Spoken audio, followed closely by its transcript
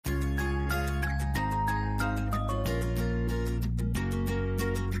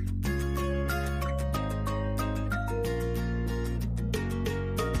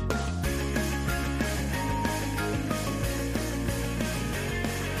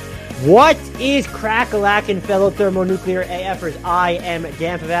What is crack-a-lackin', fellow thermonuclear AFers? I am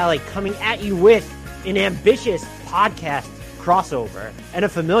Dan Favale, coming at you with an ambitious podcast crossover and a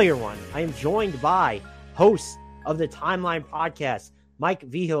familiar one. I am joined by hosts of the Timeline podcast, Mike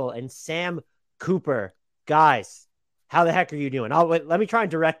Vigil and Sam Cooper. Guys, how the heck are you doing? Let me try and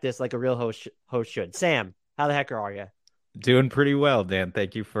direct this like a real host should. Sam, how the heck are you? Doing pretty well, Dan.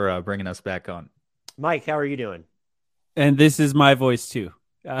 Thank you for bringing us back on. Mike, how are you doing? And this is my voice too.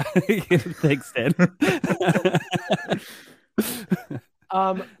 Thanks, Dan.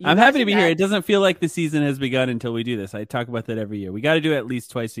 I'm happy to be here. It doesn't feel like the season has begun until we do this. I talk about that every year. We got to do it at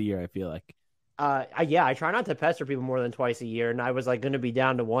least twice a year, I feel like. I try not to pester people more than twice a year, and I was like going to be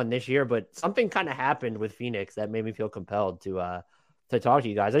down to one this year, but something kind of happened with Phoenix that made me feel compelled to talk to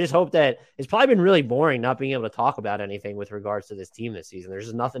you guys. I just hope that it's probably been really boring not being able to talk about anything with regards to this team this season. There's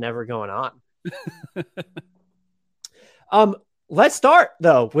just nothing ever going on. Let's start,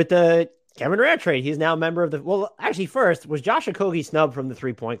 though, with the Kevin Durant trade. He's now a member of the – well, actually, first, was Josh Okogie snubbed from the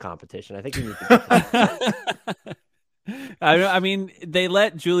three-point competition? I think you need to I mean, they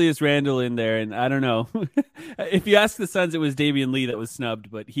let Julius Randle in there, and I don't know. If you ask the Suns, it was Damian Lee that was snubbed,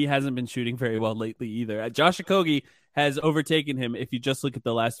 but he hasn't been shooting very well lately either. Josh Okogie has overtaken him if you just look at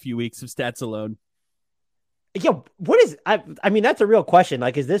the last few weeks of stats alone. Yeah, what is – I mean, that's a real question.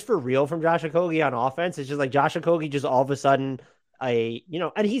 Like, is this for real from Josh Okogie on offense? It's just like Josh Okogie just all of a sudden – and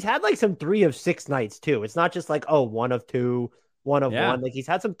he's had like some 3 of 6 nights too. It's not just like, 1 of 2, 1 of 1. Like he's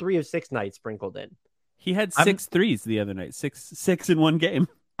had some 3 of 6 nights sprinkled in. He had 6 threes the other night, six in one game.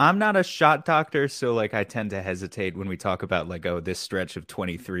 I'm not a shot doctor, so like I tend to hesitate when we talk about like, this stretch of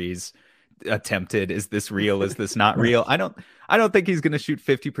 23s attempted. Is this real? Is this not real? I don't think he's going to shoot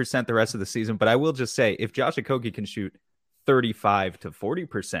 50% the rest of the season, but I will just say if Josh Okogie can shoot 35 to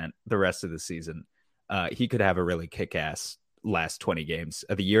 40% the rest of the season, he could have a really kick-ass last 20 games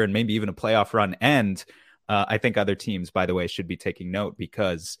of the year and maybe even a playoff run. And I think other teams, by the way, should be taking note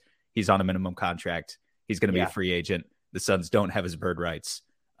because he's on a minimum contract. He's going to be a free agent. The Suns don't have his bird rights.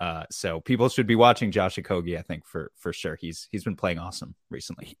 So people should be watching Josh Okogie, I think, for sure. He's been playing awesome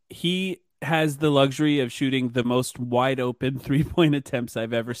recently. He has the luxury of shooting the most wide open 3-point attempts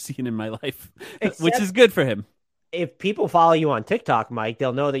I've ever seen in my life, which is good for him. If people follow you on TikTok, Mike,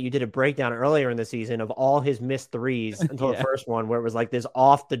 they'll know that you did a breakdown earlier in the season of all his missed threes until the first one where it was like this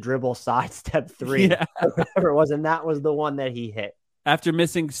off the dribble sidestep 3, or whatever it was. And that was the one that he hit. After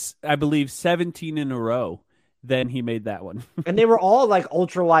missing, I believe, 17 in a row, then he made that one. And they were all like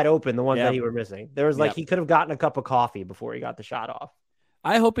ultra wide open, the ones that he were missing. There was like, he could have gotten a cup of coffee before he got the shot off.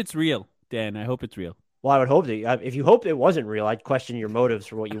 I hope it's real, Dan. I hope it's real. Well, I would hope that if you hoped it wasn't real, I'd question your motives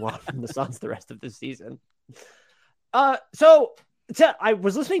for what you want from the Suns the rest of this season. So I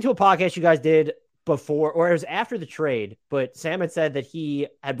was listening to a podcast you guys did before, or it was after the trade, but Sam had said that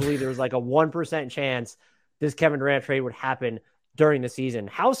I believe there was like a 1% chance this Kevin Durant trade would happen during the season.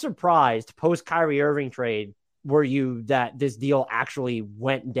 How surprised post Kyrie Irving trade were you that this deal actually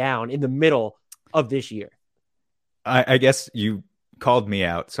went down in the middle of this year? I guess you called me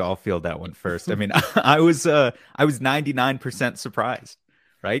out, so I'll field that one first. I mean, I was 99% surprised,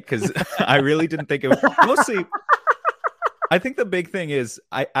 right? Because I really didn't think it was mostly. I think the big thing is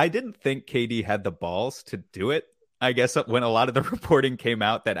I didn't think KD had the balls to do it. I guess when a lot of the reporting came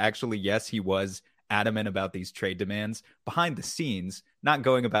out that actually, yes, he was adamant about these trade demands behind the scenes, not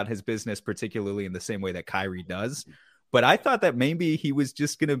going about his business particularly in the same way that Kyrie does. But I thought that maybe he was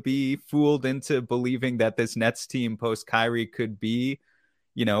just going to be fooled into believing that this Nets team post Kyrie could be,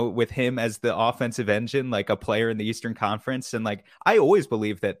 with him as the offensive engine, like a player in the Eastern Conference. And like, I always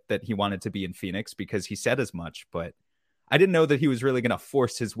believed that he wanted to be in Phoenix because he said as much, but I didn't know that he was really going to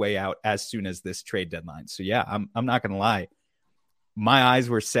force his way out as soon as this trade deadline. So yeah, I'm not going to lie. My eyes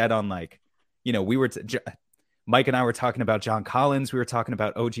were set on like, Mike and I were talking about John Collins. We were talking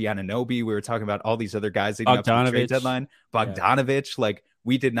about OG Anunoby. We were talking about all these other guys leading up to the trade deadline. Bogdanovich. Yeah. Like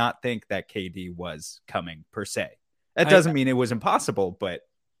we did not think that KD was coming per se. That doesn't mean it was impossible, but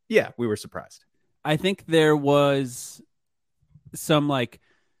yeah, we were surprised. I think there was some like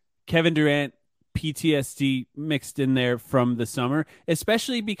Kevin Durant PTSD mixed in there from the summer,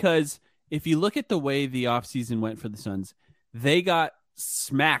 especially because if you look at the way the offseason went for the Suns, they got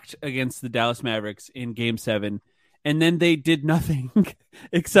smacked against the Dallas Mavericks in Game 7, and then they did nothing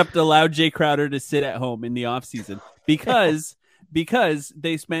except allow Jay Crowder to sit at home in the offseason because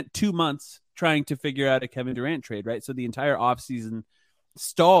they spent 2 months trying to figure out a Kevin Durant trade, right? So the entire offseason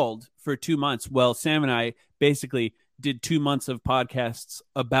stalled for 2 months. Well, Sam and I basically did 2 months of podcasts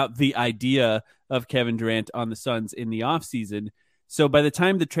about the idea of Kevin Durant on the Suns in the offseason. So by the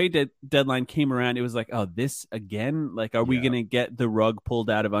time the trade deadline came around, it was like, oh, this again? Like, are we going to get the rug pulled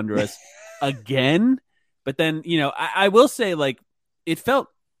out of under us again? But then, I will say, like, it felt,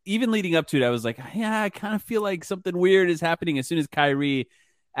 even leading up to it, I was like, yeah, I kind of feel like something weird is happening. As soon as Kyrie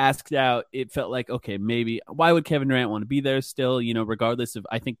asked out, it felt like, okay, maybe, why would Kevin Durant want to be there still? Regardless of,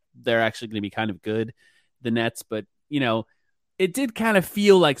 I think they're actually going to be kind of good, the Nets. But, it did kind of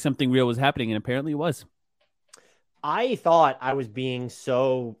feel like something real was happening, and apparently it was. I thought I was being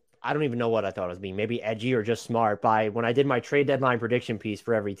I don't even know what I thought I was being, maybe edgy or just smart by when I did my trade deadline prediction piece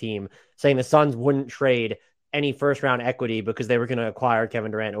for every team, saying the Suns wouldn't trade any first round equity because they were going to acquire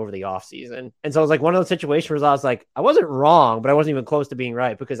Kevin Durant over the offseason. And so it was like one of those situations where I was like, I wasn't wrong, but I wasn't even close to being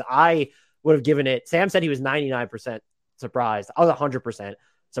right because I would have given it. Sam said he was 99% surprised. I was 100%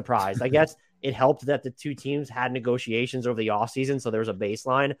 surprised. I guess it helped that the two teams had negotiations over the offseason. So there was a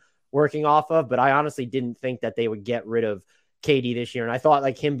baseline working off of, but I honestly didn't think that they would get rid of KD this year. And I thought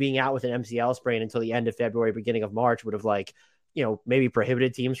like him being out with an MCL sprain until the end of February, beginning of March would have maybe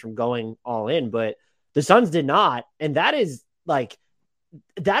prohibited teams from going all in, but the Suns did not. And that is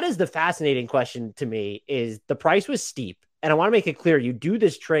the fascinating question to me is the price was steep. And I want to make it clear, you do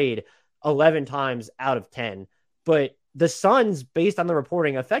this trade 11 times out of 10, but the Suns, based on the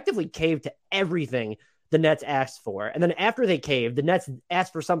reporting, effectively caved to everything the Nets asked for. And then after they caved, the Nets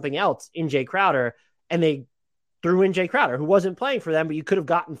asked for something else in Jay Crowder, and they threw in Jay Crowder, who wasn't playing for them, but you could have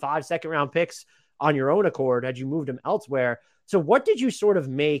gotten 5 second-round picks on your own accord had you moved him elsewhere. So what did you sort of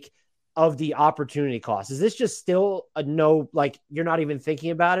make of the opportunity cost? Is this just still a no, like you're not even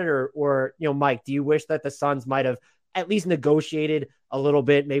thinking about it? Or Mike, do you wish that the Suns might have at least negotiated a little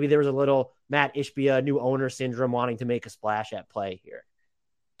bit? Maybe there was a little Matt Ishbia, new owner syndrome, wanting to make a splash at play here.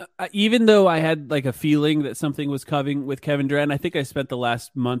 Even though I had like a feeling that something was coming with Kevin Durant, I think I spent the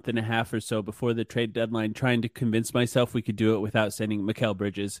last month and a half or so before the trade deadline trying to convince myself we could do it without sending Mikal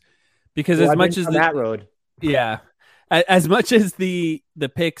Bridges, because as much as that road, as much as the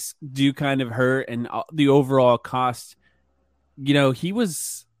picks do kind of hurt and the overall cost, he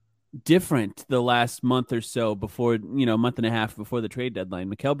was different the last month or so before, month and a half before the trade deadline.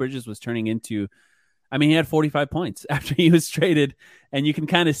 Mikal Bridges was turning into, he had 45 points after he was traded, and you can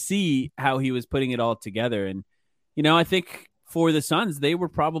kind of see how he was putting it all together. And, I think for the Suns, they were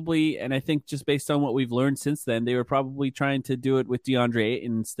probably, and I think just based on what we've learned since then, they were probably trying to do it with DeAndre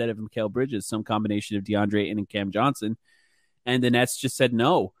Ayton instead of Mikal Bridges, some combination of DeAndre Ayton and Cam Johnson. And the Nets just said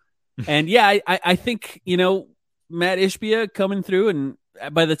no. And yeah, I think, Matt Ishbia coming through, and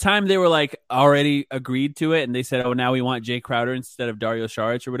by the time they were like already agreed to it and they said, oh, now we want Jay Crowder instead of Dario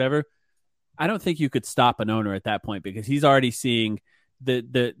Saric or whatever, I don't think you could stop an owner at that point, because he's already seeing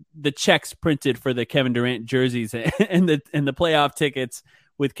the checks printed for the Kevin Durant jerseys and the playoff tickets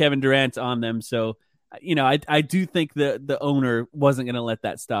with Kevin Durant on them. So, I do think the owner wasn't going to let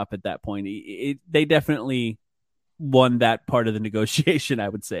that stop at that point. They definitely won that part of the negotiation, I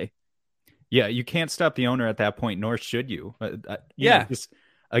would say. Yeah, you can't stop the owner at that point, nor should you. Just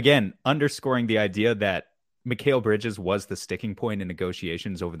again, underscoring the idea that Mikal Bridges was the sticking point in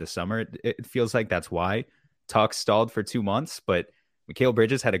negotiations over the summer. It feels like that's why talks stalled for 2 months, but Mikal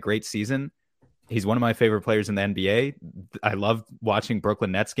Bridges had a great season. He's one of my favorite players in the NBA. I love watching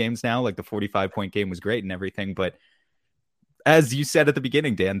Brooklyn Nets games now. Like the 45-point game was great and everything, but as you said at the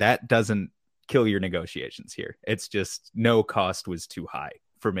beginning, Dan, that doesn't kill your negotiations here. It's just no cost was too high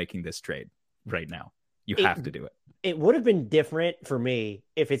for making this trade right now. You have to do it. It would have been different for me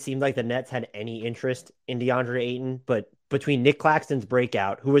if it seemed like the Nets had any interest in DeAndre Ayton, but between Nick Claxton's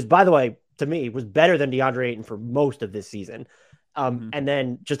breakout, who was, by the way, to me, was better than DeAndre Ayton for most of this season, and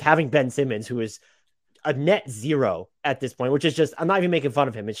then just having Ben Simmons, who is a net zero at this point, which is just, I'm not even making fun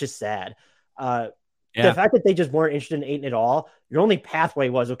of him. It's just sad. The fact that they just weren't interested in Ayton at all, your only pathway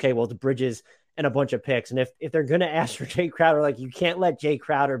was, okay, well, the Bridges and a bunch of picks. And if they're going to ask for Jay Crowder, like, you can't let Jay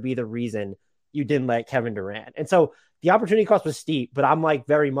Crowder be the reason you didn't let Kevin Durant. And so the opportunity cost was steep, but I'm like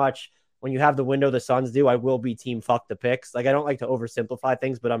very much, when you have the window the Suns do, I will be team fuck the picks. Like, I don't like to oversimplify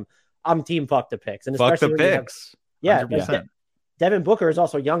things, but I'm team fuck the picks. And fuck the picks. Devin Booker is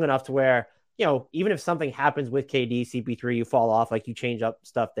also young enough to where, even if something happens with KD, CP3, you fall off, like you change up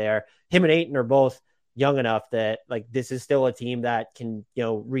stuff there. Him and Ayton are both young enough that like this is still a team that can,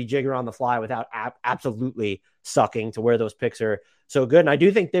 rejigger on the fly without absolutely sucking to where those picks are so good. And I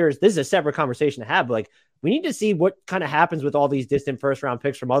do think this is a separate conversation to have, but like, we need to see what kind of happens with all these distant first round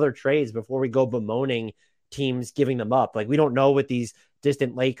picks from other trades before we go bemoaning teams giving them up. Like, we don't know what these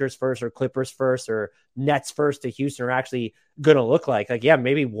distant Lakers first or Clippers first or Nets first to Houston are actually going to look like. Like, yeah,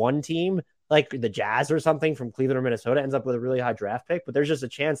 maybe one team like the Jazz or something from Cleveland or Minnesota ends up with a really high draft pick, but there's just a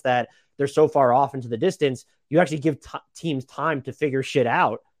chance that they're so far off into the distance, you actually give teams time to figure shit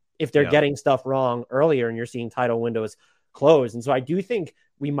out if they're getting stuff wrong earlier and you're seeing title windows close. And so I do think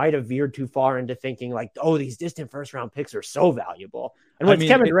we might have veered too far into thinking like, oh, these distant first round picks are so valuable. And when it's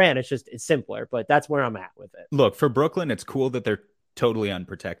Kevin Durant, it's simpler, but that's where I'm at with it. Look, for Brooklyn, it's cool that they're totally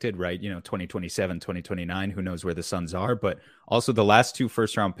unprotected, right? 2027, 2029, who knows where the Suns are. But also the last 2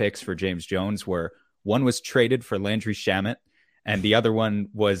 first round picks for James Jones were, one was traded for Landry Shamet, and the other one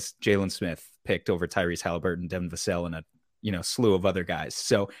was Jalen Smith picked over Tyrese Halliburton, Devin Vassell, and a slew of other guys.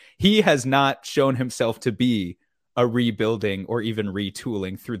 So he has not shown himself to be a rebuilding or even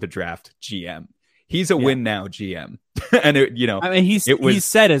retooling through the draft GM. He's a win now GM. And he's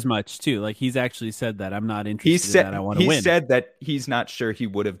said as much too. Like he's actually said that I'm not interested in that. I want to win. He said that he's not sure he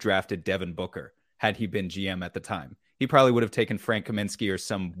would have drafted Devin Booker had he been GM at the time. He probably would have taken Frank Kaminsky or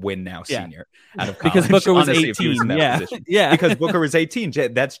some win now senior out of college. Because Booker was honestly, 18. Because Booker was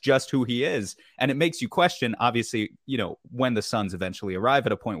 18. That's just who he is. And it makes you question, obviously, when the Suns eventually arrive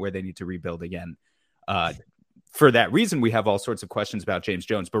at a point where they need to rebuild again. For that reason, we have all sorts of questions about James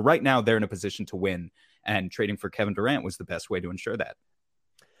Jones. But right now, they're in a position to win. And trading for Kevin Durant was the best way to ensure that.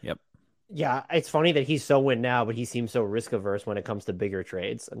 Yep. Yeah, it's funny that he's so win now, but he seems so risk averse when it comes to bigger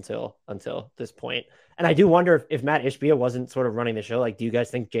trades until this point. And I do wonder if Matt Ishbia wasn't sort of running the show. Like, do you guys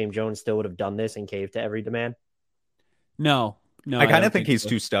think James Jones still would have done this and caved to every demand? No. I kind of think he's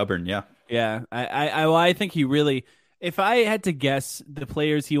too stubborn. Yeah. Yeah. I think he really. If I had to guess the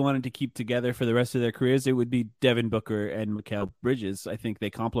players he wanted to keep together for the rest of their careers, it would be Devin Booker and Mikal Bridges. I think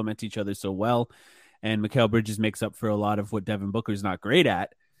they complement each other so well, and Mikal Bridges makes up for a lot of what Devin Booker's not great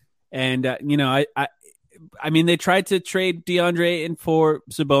at. And I mean, they tried to trade DeAndre Ayton for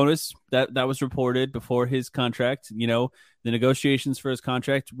Sabonis. That was reported before his contract. The negotiations for his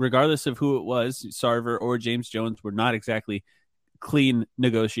contract, regardless of who it was, Sarver or James Jones, were not exactly clean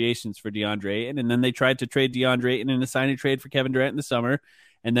negotiations for DeAndre Ayton. And then they tried to trade DeAndre Ayton in a signing trade for Kevin Durant in the summer.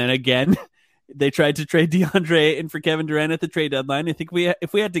 And then again, they tried to trade DeAndre Ayton for Kevin Durant at the trade deadline. I think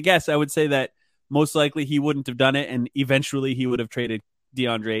if we had to guess, I would say that most likely he wouldn't have done it. And eventually he would have traded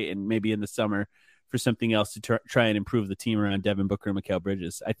DeAndre Ayton maybe in the summer for something else to try and improve the team around Devin Booker and Mikal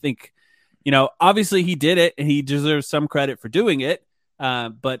Bridges. I think, obviously he did it and he deserves some credit for doing it.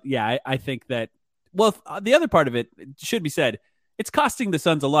 But yeah, I think that, well, the other part of it should be said, it's costing the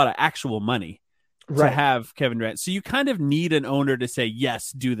Suns a lot of actual money to have Kevin Durant. So you kind of need an owner to say,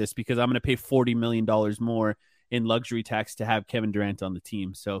 yes, do this because I'm going to pay $40 million more in luxury tax to have Kevin Durant on the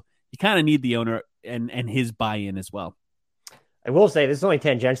team. So you kind of need the owner and his buy-in as well. I will say, this is only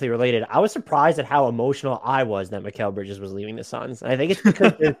tangentially related. I was surprised at how emotional I was that Mikal Bridges was leaving the Suns. And I think it's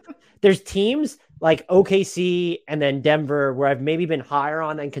because there's teams like OKC and then Denver where I've maybe been higher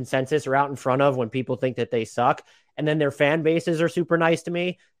on than consensus or out in front of when people think that they suck. And then their fan bases are super nice to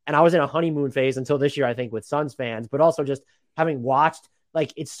me. And I was in a honeymoon phase until this year, I think, with Suns fans, but also just having watched,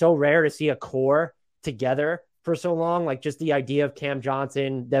 like, it's so rare to see a core together for so long. Like, just the idea of Cam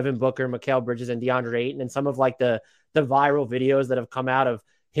Johnson, Devin Booker, Mikal Bridges, and DeAndre Ayton, and some of like the viral videos that have come out of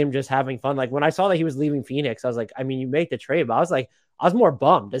him just having fun. Like, when I saw that he was leaving Phoenix, I was like, I mean, you make the trade, but I was more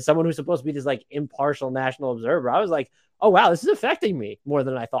bummed as someone who's supposed to be this like impartial national observer. I was like, oh wow, this is affecting me more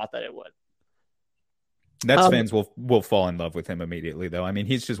than I thought that it would. Nets fans will fall in love with him immediately, though. I mean,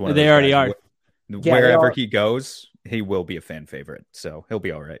 he's just one of those guys already are. Wherever he goes, he will be a fan favorite, so he'll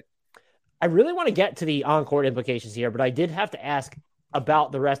be all right. I really want to get to the on-court implications here, but I did have to ask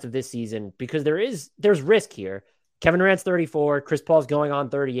about the rest of this season because there's risk here. Kevin Durant's 34, Chris Paul's going on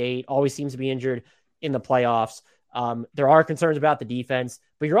 38, always seems to be injured in the playoffs. There are concerns about the defense,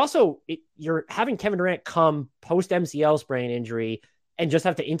 but you're having Kevin Durant come post MCL sprain injury and just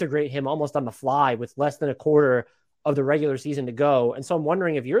have to integrate him almost on the fly with less than a quarter of the regular season to go. And so I'm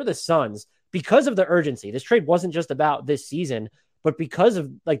wondering if you're the Suns, because of the urgency, this trade wasn't just about this season, but because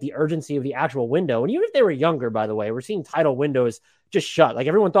of like the urgency of the actual window. And even if they were younger, by the way, we're seeing title windows just shut. Like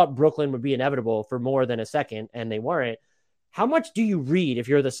everyone thought Brooklyn would be inevitable for more than a second and they weren't. How much do you read if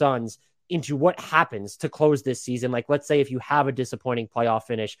you're the Suns into what happens to close this season? Like, let's say if you have a disappointing playoff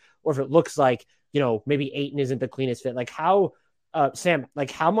finish, or if it looks like, maybe Ayton isn't the cleanest fit, like how, Sam,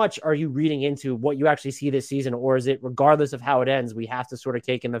 like how much are you reading into what you actually see this season? Or is it, regardless of how it ends, we have to sort of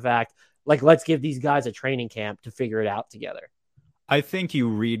take in the fact, like, let's give these guys a training camp to figure it out together? I think you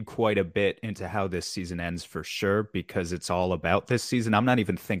read quite a bit into how this season ends for sure, because it's all about this season. I'm not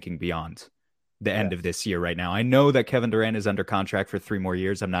even thinking beyond the end of this year right now. I know that Kevin Durant is under contract for 3 more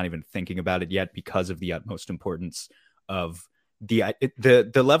years. I'm not even thinking about it yet because of the utmost importance of the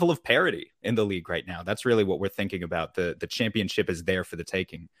level of parity in the league right now. That's really what we're thinking about. The championship is there for the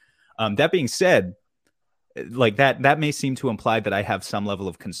taking. That being said, like that may seem to imply that I have some level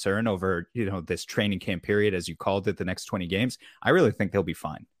of concern over, this training camp period, as you called it, the next 20 games. I really think they'll be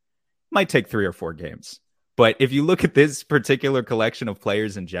fine. Might take 3 or 4 games. But if you look at this particular collection of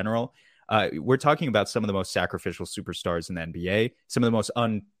players in general, we're talking about some of the most sacrificial superstars in the NBA, some of the most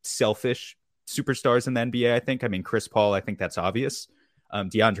unselfish superstars in the NBA, I think. I mean, Chris Paul, I think that's obvious.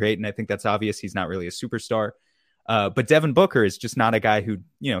 DeAndre Ayton, I think that's obvious. He's not really a superstar. But Devin Booker is just not a guy who,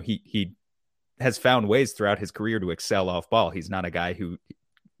 he has found ways throughout his career to excel off ball. He's not a guy who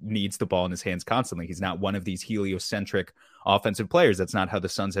needs the ball in his hands constantly. He's not one of these heliocentric offensive players. That's not how the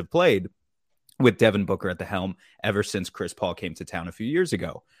Suns have played with Devin Booker at the helm ever since Chris Paul came to town a few years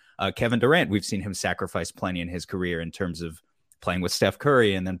ago. Kevin Durant, we've seen him sacrifice plenty in his career in terms of playing with Steph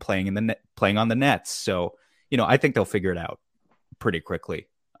Curry and then playing on the Nets. So, I think they'll figure it out pretty quickly.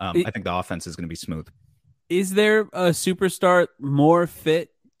 I think the offense is going to be smooth. Is there a superstar more fit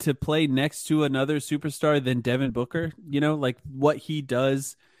to play next to another superstar than Devin Booker? Like what he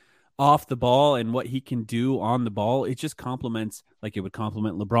does off the ball and what he can do on the ball, it just complements, like it would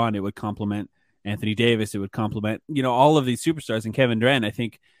complement LeBron, it would complement Anthony Davis, it would complement, all of these superstars, and Kevin Durant, I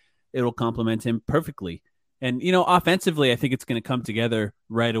think it'll complement him perfectly. And, offensively, I think it's going to come together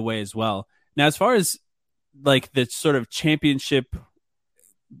right away as well. Now, as far as like the sort of championship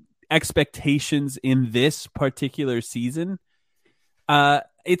expectations in this particular season,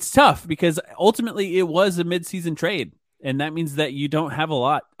 it's tough because ultimately it was a midseason trade. And that means that you don't have a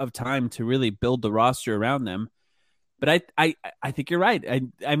lot of time to really build the roster around them. But I think you're right.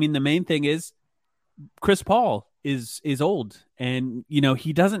 I mean, the main thing is Chris Paul is old, and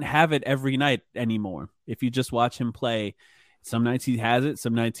he doesn't have it every night anymore. If you just watch him play, some nights he has it,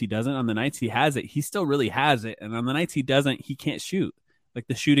 some nights he doesn't. On the nights he has it, he still really has it, and on the nights he doesn't, he can't shoot. Like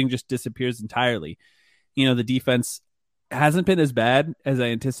the shooting just disappears entirely. The defense hasn't been as bad as I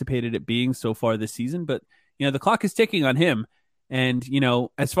anticipated it being so far this season, but the clock is ticking on him. And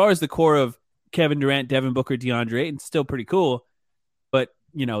as far as the core of Kevin Durant, Devin Booker, DeAndre Ayton, still pretty cool. But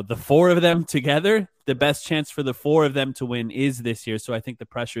the 4 of them together, the best chance for the 4 of them to win is this year. So I think the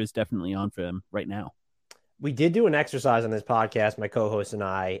pressure is definitely on for them right now. We did do an exercise on this podcast, my co-host and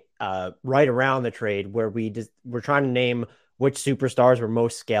I, right around the trade, where we're trying to name which superstars were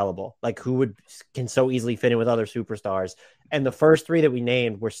most scalable, like who can so easily fit in with other superstars. And the first 3 that we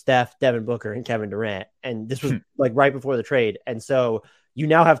named were Steph, Devin Booker, and Kevin Durant. And this was like right before the trade. And so you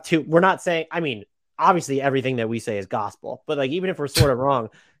now have 2. We're not saying, I mean, obviously everything that we say is gospel, but like, even if we're sort of wrong,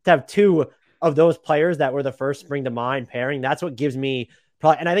 to have 2 of those players that were the first spring to mind pairing, that's what gives me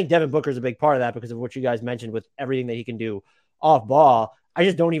probably, and I think Devin Booker is a big part of that because of what you guys mentioned with everything that he can do off ball. I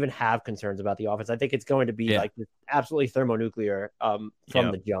just don't even have concerns about the offense. I think it's going to be like absolutely thermonuclear from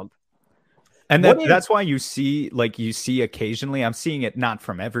the jump. And that's why you see occasionally, I'm seeing it not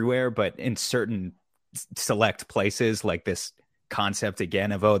from everywhere, but in certain select places, like this concept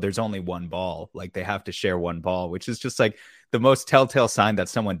again of, there's only one ball. Like they have to share one ball, which is just like the most telltale sign that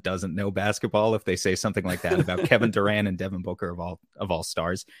someone doesn't know basketball. If they say something like that about Kevin Durant and Devin Booker of all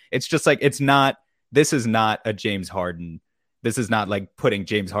stars, it's just like, this is not a James Harden. This is not like putting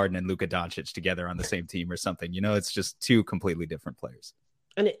James Harden and Luka Doncic together on the same team or something. It's just 2 completely different players.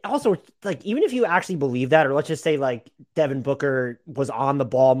 And it also, like, even if you actually believe that, or let's just say like Devin Booker was on the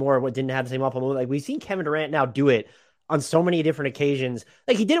ball more, what didn't have the same up, like we've seen Kevin Durant now do it on so many different occasions.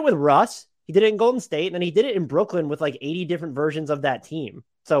 Like he did it with Russ, he did it in Golden State, and then he did it in Brooklyn with like 80 different versions of that team.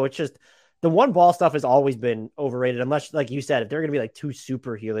 So it's just, the one ball stuff has always been overrated, unless, like you said, if they're going to be like 2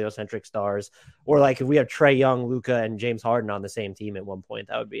 super heliocentric stars, or like if we have Trae Young, Luka, and James Harden on the same team at one point,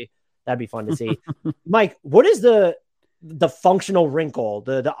 that'd be fun to see. Mike, what is the functional wrinkle,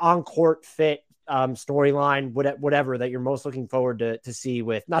 the on-court fit storyline, whatever that you're most looking forward to see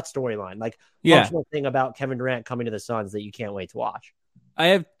with, not storyline, like functional thing about Kevin Durant coming to the Suns that you can't wait to watch? I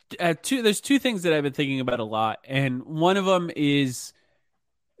have 2. There's 2 things that I've been thinking about a lot, and one of them is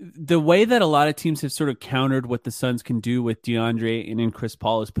the way that a lot of teams have sort of countered what the Suns can do with DeAndre and Chris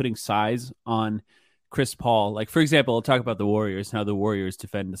Paul is putting size on Chris Paul. Like, for example, I'll talk about the Warriors, how the Warriors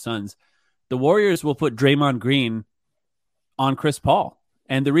defend the Suns. The Warriors will put Draymond Green on Chris Paul.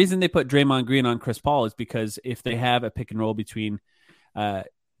 And the reason they put Draymond Green on Chris Paul is because if they have a pick and roll between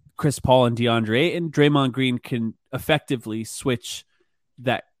Chris Paul and DeAndre, and Draymond Green can effectively switch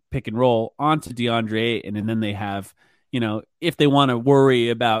that pick and roll onto DeAndre, and then they have, if they want to worry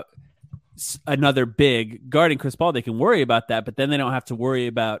about another big guarding Chris Paul, they can worry about that, but then they don't have to worry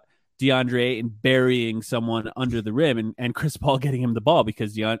about DeAndre and burying someone under the rim and Chris Paul getting him the ball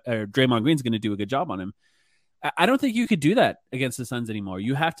because Draymond Green's going to do a good job on him. I don't think you could do that against the Suns anymore.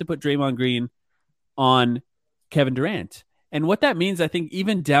 You have to put Draymond Green on Kevin Durant. And what that means, I think,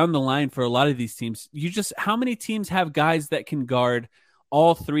 even down the line for a lot of these teams, how many teams have guys that can guard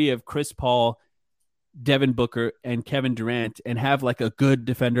all three of Chris Paul, Devin Booker, and Kevin Durant and have like a good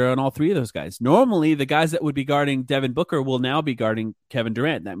defender on all three of those guys? Normally, the guys that would be guarding Devin Booker will now be guarding Kevin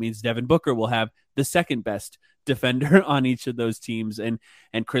Durant. That means Devin Booker will have the second best defender on each of those teams. And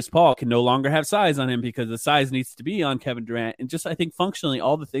Chris Paul can no longer have size on him because the size needs to be on Kevin Durant. And just, I think, functionally,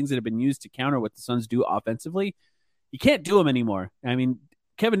 all the things that have been used to counter what the Suns do offensively, you can't do them anymore. I mean,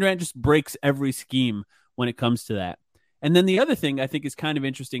 Kevin Durant just breaks every scheme when it comes to that. And then the other thing I think is kind of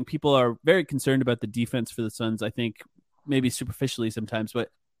interesting. People are very concerned about the defense for the Suns, I think, maybe superficially sometimes, but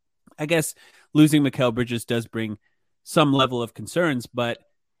I guess losing Mikal Bridges does bring some level of concerns, but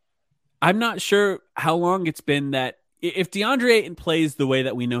I'm not sure how long it's been that if DeAndre Ayton plays the way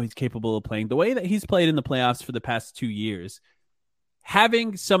that we know he's capable of playing, the way that he's played in the playoffs for the past 2 years,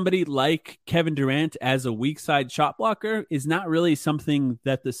 having somebody like Kevin Durant as a weak side shot blocker is not really something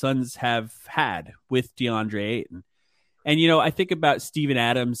that the Suns have had with DeAndre Ayton. And, I think about Steven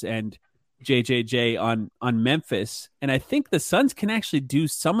Adams and JJJ on Memphis, and I think the Suns can actually do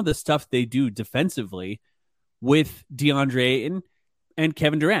some of the stuff they do defensively with DeAndre Ayton and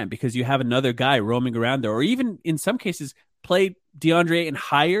Kevin Durant, because you have another guy roaming around there, or even in some cases play DeAndre Ayton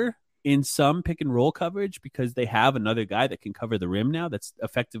higher in some pick and roll coverage because they have another guy that can cover the rim now that's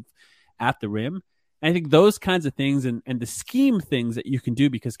effective at the rim. And I think those kinds of things and the scheme things that you can do,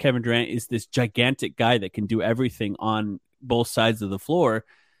 because Kevin Durant is this gigantic guy that can do everything on both sides of the floor,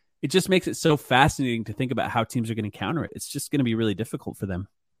 it just makes it so fascinating to think about how teams are going to counter it. It's just going to be really difficult for them.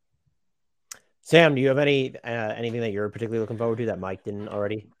 Sam, do you have anything that you're particularly looking forward to that Mike didn't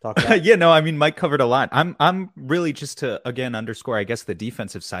already talk about? Yeah, no, I mean, Mike covered a lot. I'm really just to, again, underscore, I guess, the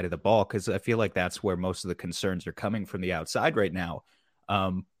defensive side of the ball, because I feel like that's where most of the concerns are coming from the outside right now.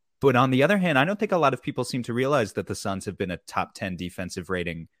 But on the other hand, I don't think a lot of people seem to realize that the Suns have been a top 10 defensive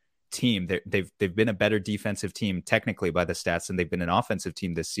rating team. They've been a better defensive team technically by the stats than they've been an offensive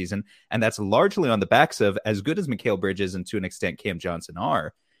team this season. And that's largely on the backs of, as good as Mikal Bridges and to an extent Cam Johnson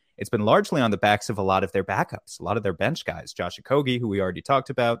are, it's been largely on the backs of a lot of their backups, a lot of their bench guys. Josh Okogie, who we already talked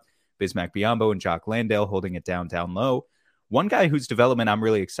about, Bismack Biyombo and Jock Landale holding it down low. One guy whose development I'm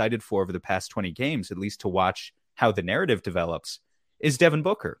really excited for over the past 20 games, at least to watch how the narrative develops, is Devin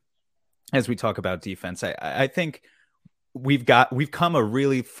Booker. As we talk about defense, I think we've come a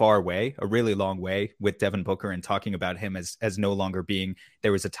really far way, a really long way with Devin Booker, and talking about him as no longer being,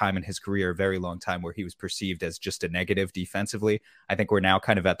 there was a time in his career, a very long time, where he was perceived as just a negative defensively. I think we're now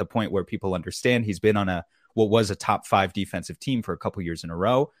kind of at the point where people understand he's been on what was a top 5 defensive team for a couple years in a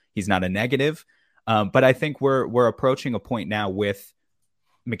row. He's not a negative. But I think we're approaching a point now with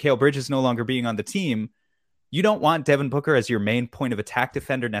Mikal Bridges no longer being on the team. You don't want Devin Booker as your main point of attack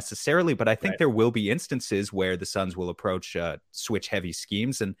defender necessarily, but I think there will be instances where the Suns will approach switch-heavy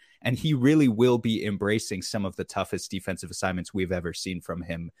schemes, and he really will be embracing some of the toughest defensive assignments we've ever seen from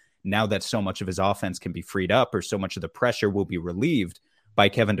him now that so much of his offense can be freed up, or so much of the pressure will be relieved by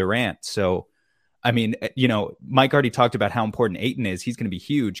Kevin Durant. So, I mean, Mike already talked about how important Ayton is. He's going to be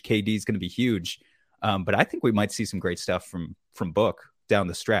huge. KD is going to be huge. But I think we might see some great stuff from Book down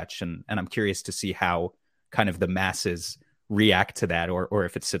the stretch, and I'm curious to see how kind of the masses react to that, or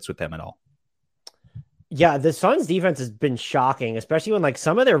if it sits with them at all. Yeah, the Suns defense has been shocking, especially when like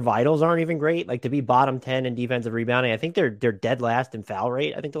some of their vitals aren't even great. Like to be bottom 10 in defensive rebounding, I think they're dead last in foul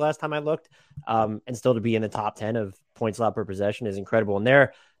rate, I think the last time I looked. And still to be in the top 10 of points allowed per possession is incredible. And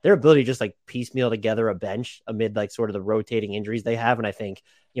their ability to just like piecemeal together a bench amid like sort of the rotating injuries they have. And I think,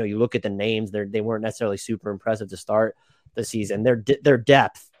 you look at the names, they weren't necessarily super impressive to start the season. Their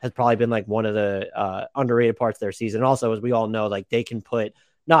depth has probably been like one of the underrated parts of their season. And also, as we all know, like they can put,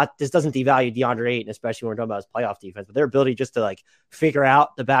 this doesn't devalue DeAndre Ayton, especially when we're talking about his playoff defense, but their ability just to like figure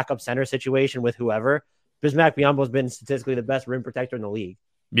out the backup center situation with whoever. Bismack Biyombo has been statistically the best rim protector in the league.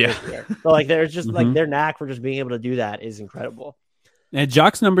 Yeah. So like there's just like their knack for just being able to do that is incredible. And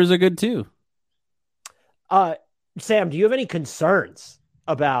Jock's numbers are good too. Sam, do you have any concerns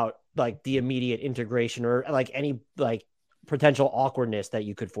about like the immediate integration or like any like potential awkwardness that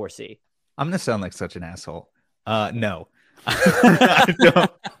you could foresee? I'm going to sound like such an asshole. No.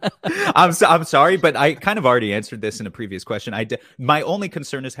 I'm sorry, but I kind of already answered this in a previous question. My only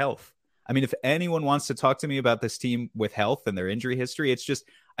concern is health. I mean, if anyone wants to talk to me about this team with health and their injury history,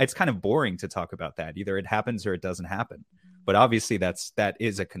 it's kind of boring to talk about that. Either it happens or it doesn't happen. But obviously that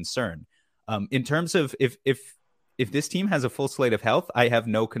is a concern. In terms of if this team has a full slate of health, I have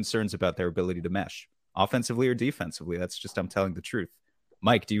no concerns about their ability to mesh offensively or defensively. I'm telling the truth.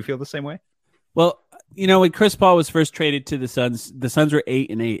 Mike, do you feel the same way? Well, when Chris Paul was first traded to the Suns were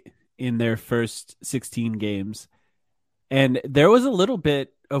 8-8 in their first 16 games. And there was a little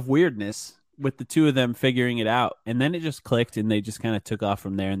bit of weirdness with the two of them figuring it out. And then it just clicked and they just kind of took off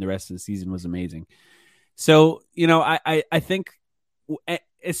from there. And the rest of the season was amazing. So, I think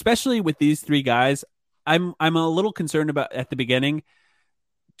especially with these three guys, I'm a little concerned about at the beginning,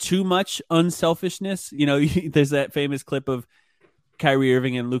 too much unselfishness. There's that famous clip of Kyrie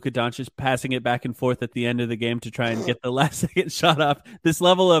Irving and Luka Doncic passing it back and forth at the end of the game to try and get the last second shot off. This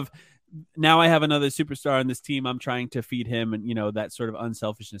level of, now I have another superstar on this team, I'm trying to feed him, and that sort of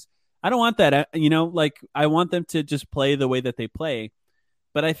unselfishness. I don't want that. I want them to just play the way that they play.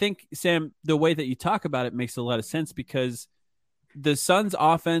 But I think, Sam, the way that you talk about it makes a lot of sense, because the Suns'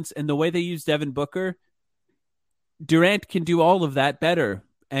 offense and the way they use Devin Booker, Durant can do all of that better.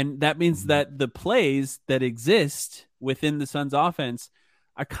 And that means that the plays that exist within the Suns' offense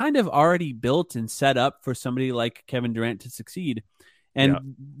are kind of already built and set up for somebody like Kevin Durant to succeed.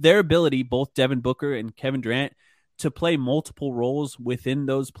 And their ability, both Devin Booker and Kevin Durant, to play multiple roles within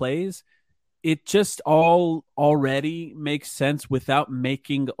those plays, it just all already makes sense without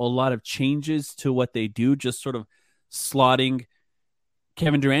making a lot of changes to what they do, just sort of slotting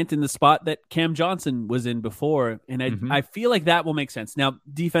Kevin Durant in the spot that Cam Johnson was in before. And I feel like that will make sense. Now,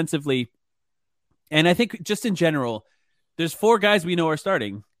 defensively, and I think just in general, there's four guys we know are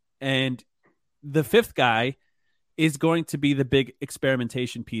starting, and the fifth guy is going to be the big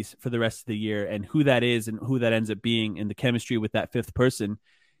experimentation piece for the rest of the year. And who that is and who that ends up being and the chemistry with that fifth person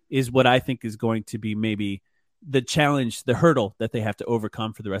is what I think is going to be maybe the challenge, the hurdle that they have to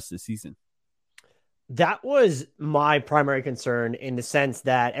overcome for the rest of the season. That was my primary concern, in the sense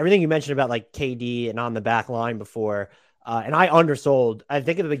that everything you mentioned about like KD and on the back line before, and I undersold. I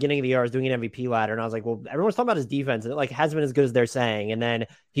think at the beginning of the year, I was doing an MVP ladder, and I was like, well, everyone's talking about his defense, and it like hasn't been as good as they're saying. And then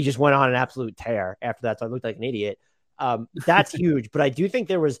he just went on an absolute tear after that. So I looked like an idiot. That's huge. But I do think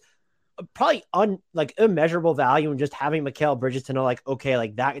there was probably immeasurable value in just having Mikal Bridges to know, like, okay,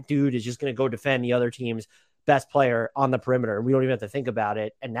 like that dude is just going to go defend the other team's best player on the perimeter, and we don't even have to think about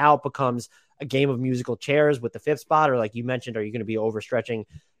it. And now it becomes a game of musical chairs with the fifth spot, or like you mentioned, are you going to be overstretching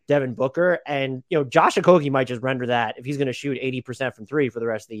Devin Booker? And, Josh Okogie might just render that, if he's going to shoot 80% from three for the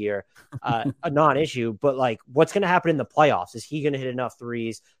rest of the year, a non-issue. But like, what's going to happen in the playoffs? Is he going to hit enough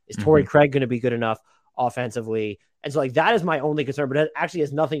threes? Is Torrey Craig going to be good enough offensively? And so like, that is my only concern, but it actually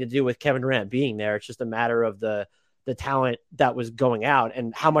has nothing to do with Kevin Durant being there. It's just a matter of the talent that was going out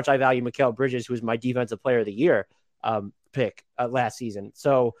and how much I value Mikal Bridges, who was my defensive player of the year pick last season.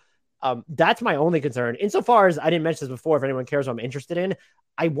 So that's my only concern. Insofar as, I didn't mention this before, if anyone cares what I'm interested in,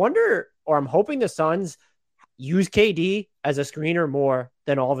 I wonder, or I'm hoping the Suns use KD as a screener more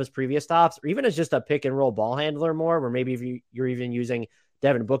than all of his previous stops, or even as just a pick and roll ball handler more, where maybe if you're even using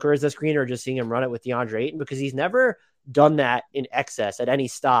Devin Booker as a screener, or just seeing him run it with DeAndre Ayton, because he's never done that in excess at any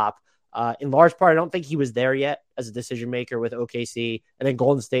stop. In large part, I don't think he was there yet as a decision maker with OKC, and then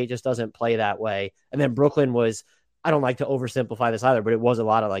Golden State just doesn't play that way. And then Brooklyn was, I don't like to oversimplify this either, but it was a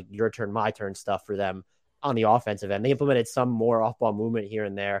lot of like your turn, my turn stuff for them on the offensive end. They implemented some more off-ball movement here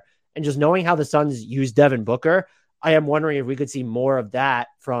and there. And just knowing how the Suns use Devin Booker, I am wondering if we could see more of that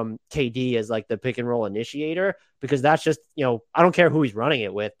from KD as like the pick and roll initiator, because that's just, I don't care who he's running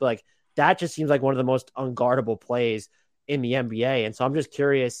it with, but like that just seems like one of the most unguardable plays in the NBA. And so I'm just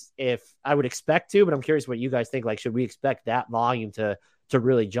curious if I would expect to, but I'm curious what you guys think. Like, should we expect that volume to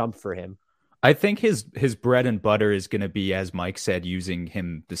really jump for him? I think his bread and butter is going to be, as Mike said, using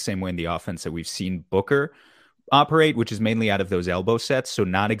him the same way in the offense that we've seen Booker operate, which is mainly out of those elbow sets. So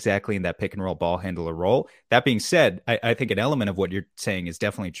not exactly in that pick and roll ball handler role. That being said, I think an element of what you're saying is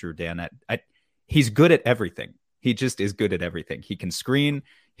definitely true, Dan. He's good at everything. He just is good at everything. He can screen,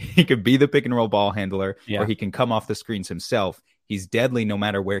 he could be the pick and roll ball handler, or he can come off the screens himself. He's deadly no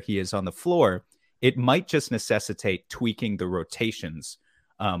matter where he is on the floor. It might just necessitate tweaking the rotations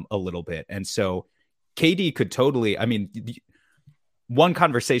a little bit. And so KD could totally, one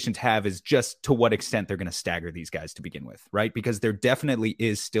conversation to have is just to what extent they're going to stagger these guys to begin with, right? Because there definitely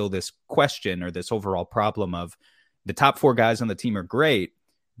is still this question, or this overall problem of the top four guys on the team are great.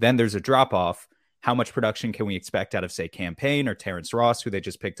 Then there's a drop off. How much production can we expect out of, say, Campaign or Terrence Ross, who they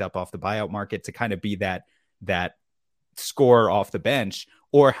just picked up off the buyout market, to kind of be that scorer off the bench?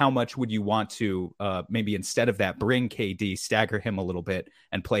 Or how much would you want to maybe instead of that, bring KD, stagger him a little bit,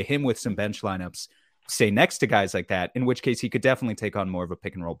 and play him with some bench lineups, say next to guys like that, in which case he could definitely take on more of a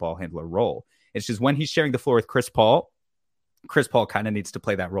pick and roll ball handler role. It's just when he's sharing the floor with Chris Paul kind of needs to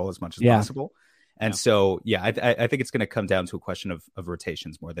play that role as much as possible. And so, I think it's going to come down to a question of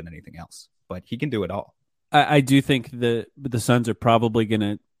rotations more than anything else. But he can do it all. I do think the Suns are probably going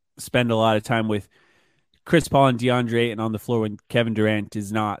to spend a lot of time with Chris Paul and DeAndre Ayton on the floor when Kevin Durant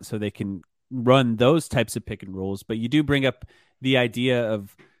is not, so they can run those types of pick and rolls, but you do bring up the idea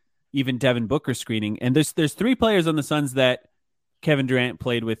of even Devin Booker screening. And there's 3 players on the Suns that Kevin Durant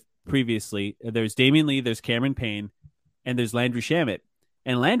played with previously. There's Damian Lee, there's Cameron Payne, and there's Landry Shamet.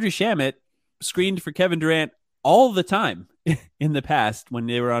 And Landry Shamet screened for Kevin Durant all the time in the past when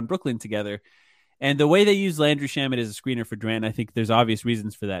they were on Brooklyn together. And the way they use Landry Shamet as a screener for Durant, I think there's obvious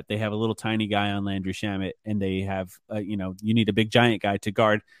reasons for that. They have a little tiny guy on Landry Shamet, and they have, you need a big giant guy to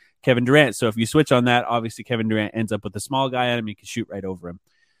guard Kevin Durant. So if you switch on that, obviously Kevin Durant ends up with a small guy on him. You can shoot right over him.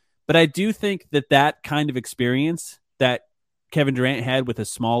 But I do think that kind of experience that Kevin Durant had with a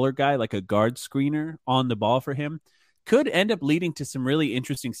smaller guy, like a guard screener on the ball for him, could end up leading to some really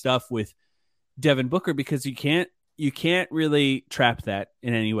interesting stuff with Devin Booker, because you can't really trap that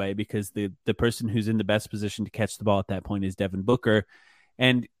in any way, because the person who's in the best position to catch the ball at that point is Devin Booker.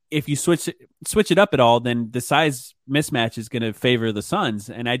 And if you switch it up at all, then the size mismatch is going to favor the Suns.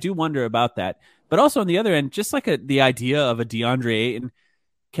 And I do wonder about that. But also on the other end, just like the idea of a DeAndre Ayton,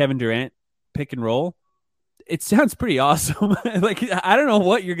 Kevin Durant pick and roll, it sounds pretty awesome. Like, I don't know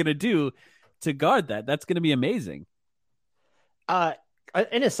what you're going to do to guard that. That's going to be amazing.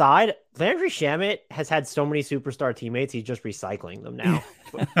 An aside, Landry Shamet has had so many superstar teammates, he's just recycling them now.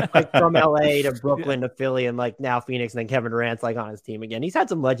 Like from LA to Brooklyn to Philly, and like now Phoenix, and then Kevin Durant's like on his team again. He's had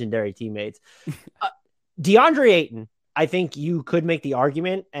some legendary teammates. DeAndre Ayton, I think you could make the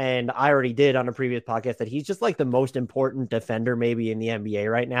argument, and I already did on a previous podcast, that he's just like the most important defender maybe in the NBA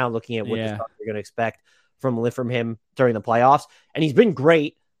right now, looking at what the Suns are going to expect from him during the playoffs. And he's been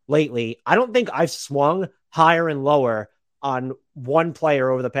great lately. I don't think I've swung higher and lower on one player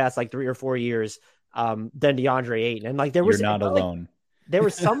over the past like 3 or 4 years than DeAndre Ayton. And like, there was, you're not alone. There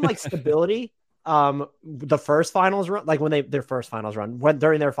was some like stability the first finals run, like when their first finals run,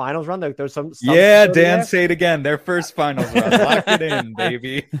 during their finals run, there's some yeah, Dan, there. Say it again. Their first finals run. Lock it in,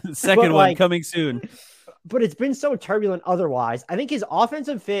 baby. Second one coming soon. But it's been so turbulent otherwise. I think his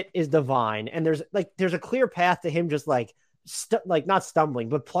offensive fit is divine, and there's a clear path to him just like not stumbling,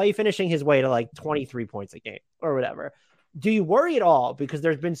 but finishing his way to like 23 points a game or whatever. Do you worry at all? Because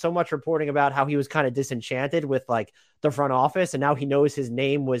there's been so much reporting about how he was kind of disenchanted with like the front office, and now he knows his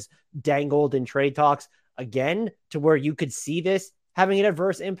name was dangled in trade talks again, to where you could see this having an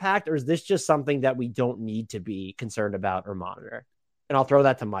adverse impact, or is this just something that we don't need to be concerned about or monitor? And I'll throw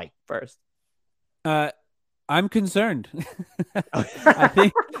that to Mike first. I'm concerned. I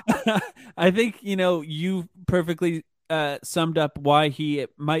think you perfectly summed up why he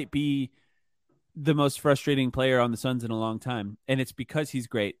might be the most frustrating player on the Suns in a long time. And it's because he's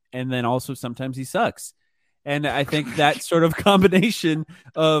great. And then also sometimes he sucks. And I think that sort of combination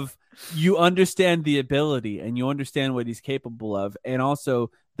of you understand the ability and you understand what he's capable of, and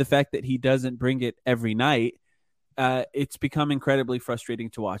also the fact that he doesn't bring it every night, it's become incredibly frustrating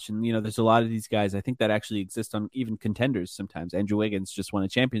to watch. And, there's a lot of these guys, I think, that actually exist on even contenders sometimes. Andrew Wiggins just won a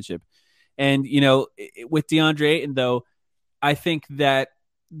championship. And, with DeAndre Ayton, though, I think that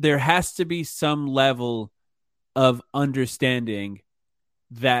there has to be some level of understanding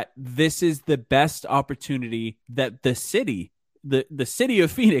that this is the best opportunity that the city of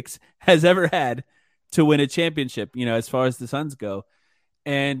Phoenix has ever had to win a championship, as far as the Suns go.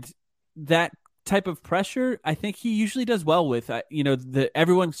 And that type of pressure, I think he usually does well with.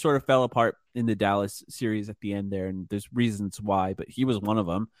 Everyone sort of fell apart in the Dallas series at the end there, and there's reasons why, but he was one of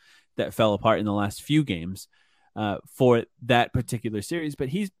them that fell apart in the last few games for that particular series. But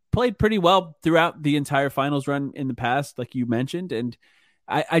he's played pretty well throughout the entire finals run in the past, like you mentioned, and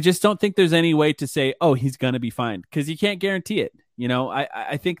I just don't think there's any way to say, oh, he's going to be fine, because you can't guarantee it.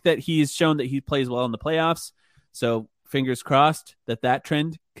 I think that he's shown that he plays well in the playoffs, so fingers crossed that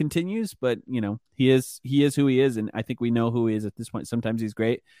trend continues. But he is who he is, and I think we know who he is at this point. Sometimes he's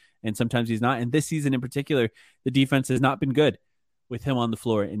great and sometimes he's not, and this season in particular, the defense has not been good with him on the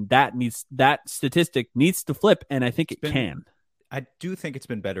floor, and that statistic needs to flip, and I think it can. I do think it's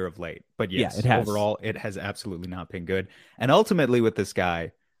been better of late, but yes, it has. Overall, it has absolutely not been good. And ultimately with this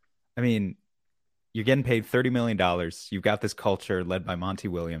guy, I mean, you're getting paid $30 million. You've got this culture led by Monty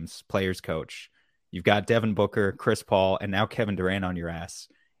Williams, players coach. You've got Devin Booker, Chris Paul, and now Kevin Durant on your ass.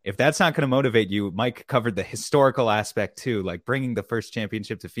 If that's not going to motivate you, Mike covered the historical aspect too, like bringing the first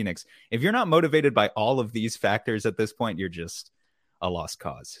championship to Phoenix. If you're not motivated by all of these factors at this point, you're just a lost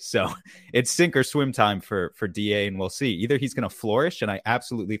cause. So it's sink or swim time for DA, and we'll see. Either he's going to flourish, and I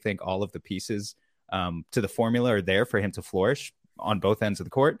absolutely think all of the pieces to the formula are there for him to flourish on both ends of the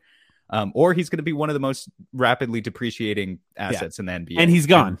court, or he's going to be one of the most rapidly depreciating assets in the NBA. And he's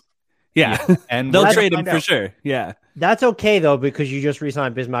gone. And they'll trade him for sure. Yeah. That's okay, though, because you just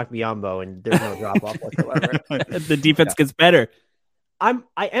re-signed Bismack Biyombo, and there's no drop-off whatsoever. The defense gets better. I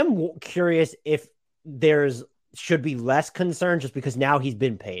am curious if there's should be less concern just because now he's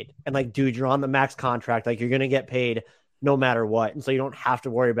been paid and like, dude, you're on the max contract, like you're gonna get paid no matter what, and so you don't have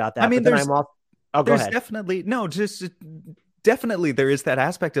to worry about that. I mean, but then I'm off. Oh, go there's ahead. definitely no, just definitely there is that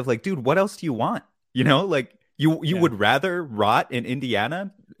aspect of like, dude, what else do you want? You know, like you would rather rot in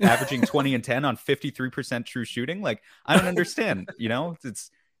Indiana averaging 20 and 10 on 53% true shooting. Like, I don't understand. You know,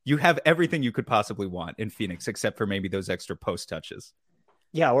 you have everything you could possibly want in Phoenix, except for maybe those extra post touches.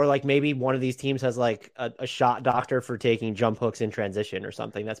 Yeah, or like maybe one of these teams has like a shot doctor for taking jump hooks in transition or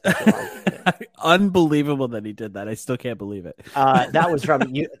something. That's unbelievable that he did that. I still can't believe it. That was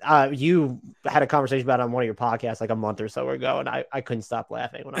from you. You had a conversation about it on one of your podcasts like a month or so ago, and I couldn't stop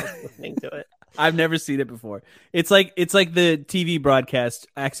laughing when I was listening to it. I've never seen it before. It's like the TV broadcast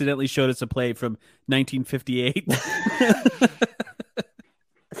accidentally showed us a play from 1958.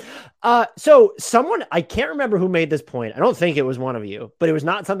 So someone, I can't remember who made this point. I don't think it was one of you, but it was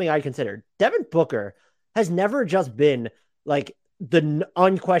not something I considered. Devin Booker has never just been like the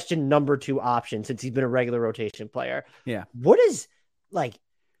unquestioned number 2 option since he's been a regular rotation player. Yeah. What is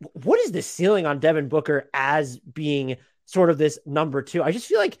the ceiling on Devin Booker as being sort of this number 2? I just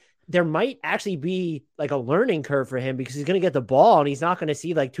feel like there might actually be like a learning curve for him because he's going to get the ball and he's not going to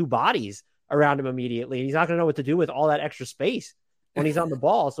see like 2 bodies around him immediately. He's not going to know what to do with all that extra space when he's on the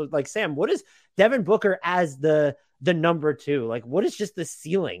ball. So like, Sam, what is Devin Booker as the number 2? Like, what is just the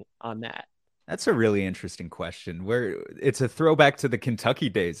ceiling on that? That's a really interesting question where it's a throwback to the Kentucky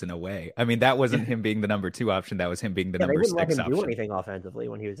days in a way. I mean, that wasn't him being the number 2 option. That was him being the number 6 option. They wouldn't let him do anything offensively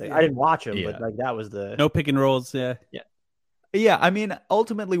when he was like, I didn't watch him, but like that was the no pick and rolls. Yeah. Yeah, I mean,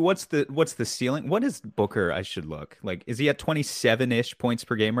 ultimately, what's the ceiling? What is Booker? I should look. Like, is he at 27-ish points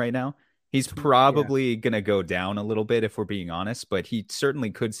per game right now? He's probably going to go down a little bit if we're being honest, but he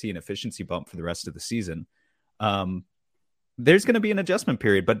certainly could see an efficiency bump for the rest of the season. There's going to be an adjustment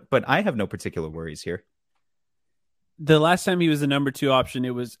period, but I have no particular worries here. The last time he was a number 2 option,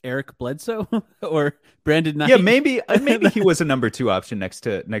 it was Eric Bledsoe or Brandon Knight. Yeah, maybe he was a number 2 option next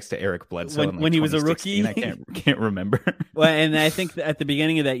to Eric Bledsoe when he was a rookie. I can't remember. Well, and I think at the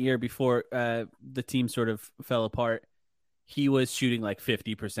beginning of that year, before the team sort of fell apart, he was shooting like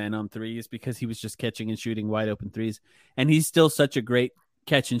 50% on threes because he was just catching and shooting wide open threes. And he's still such a great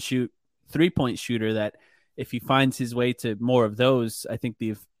catch and shoot 3-point shooter that if he finds his way to more of those, I think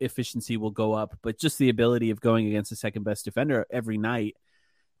the efficiency will go up. But just the ability of going against the second best defender every night,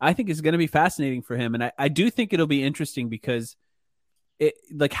 I think is going to be fascinating for him. And I do think it'll be interesting because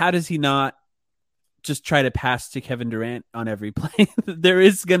how does he not just try to pass to Kevin Durant on every play? There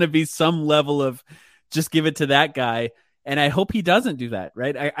is going to be some level of just give it to that guy. And I hope he doesn't do that,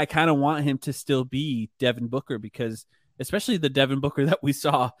 right? I kind of want him to still be Devin Booker because especially the Devin Booker that we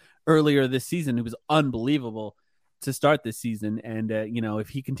saw earlier this season, who was unbelievable to start this season. And, if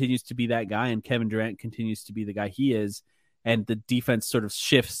he continues to be that guy and Kevin Durant continues to be the guy he is, and the defense sort of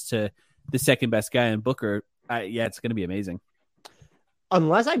shifts to the second best guy in Booker, it's going to be amazing.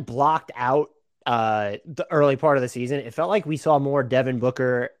 Unless I blocked out the early part of the season, it felt like we saw more Devin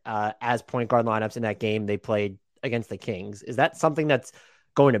Booker as point guard lineups in that game they played against the Kings. Is that something that's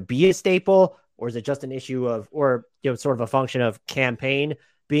going to be a staple, or is it just an issue of, or sort of a function of campaign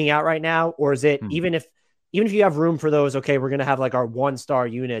being out right now? Or is it even if you have room for those, okay, we're going to have like our 1-star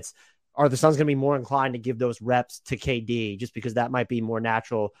units, are the Suns going to be more inclined to give those reps to KD just because that might be more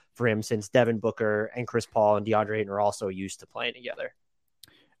natural for him since Devin Booker and Chris Paul and DeAndre Ayton are also used to playing together?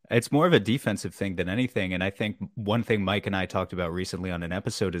 It's more of a defensive thing than anything. And I think one thing Mike and I talked about recently on an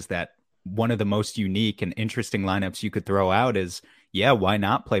episode is that one of the most unique and interesting lineups you could throw out is, why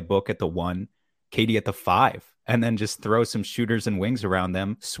not play Book at the 1, KD at the 5, and then just throw some shooters and wings around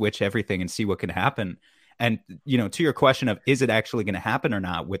them, switch everything and see what can happen. And, to your question of, is it actually going to happen or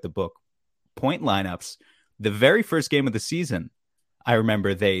not with the Book point lineups, the very first game of the season, I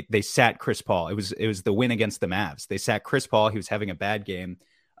remember they sat Chris Paul. It was the win against the Mavs. They sat Chris Paul. He was having a bad game.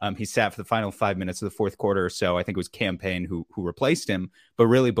 He sat for the final 5 minutes of the fourth quarter or so. I think it was Campaign who replaced him, but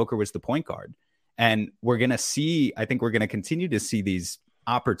really Booker was the point guard. And I think we're going to continue to see these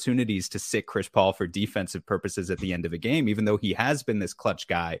opportunities to sit Chris Paul for defensive purposes at the end of a game, even though he has been this clutch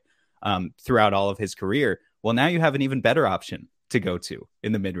guy throughout all of his career. Well, now you have an even better option to go to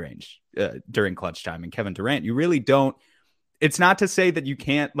in the mid-range during clutch time. And Kevin Durant, you really don't. It's not to say that you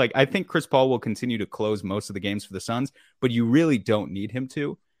can't, I think Chris Paul will continue to close most of the games for the Suns, but you really don't need him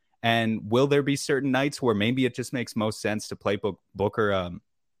to. And will there be certain nights where maybe it just makes most sense to play Booker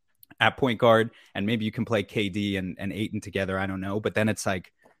at point guard, and maybe you can play KD and Ayton together? I don't know. But then it's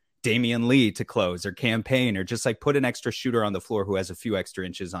like Damian Lee to close, or Campaign, or just put an extra shooter on the floor who has a few extra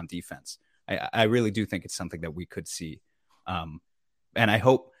inches on defense. I really do think it's something that we could see And I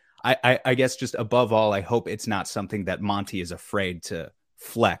hope, I guess just above all, I hope it's not something that Monty is afraid to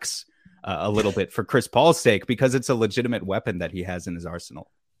flex a little bit for Chris Paul's sake, because it's a legitimate weapon that he has in his arsenal.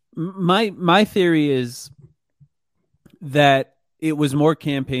 My theory is that it was more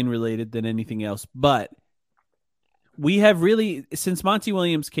campaign related than anything else, but we have really, since Monty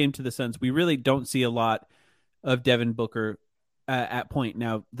Williams came to the Suns, we really don't see a lot of Devin Booker at point.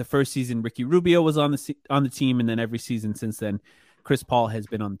 Now, the first season, Ricky Rubio was on the team, and then every season since then, Chris Paul has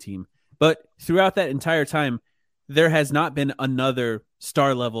been on the team. But throughout that entire time, there has not been another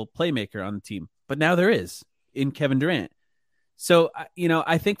star-level playmaker on the team. But now there is, in Kevin Durant. So,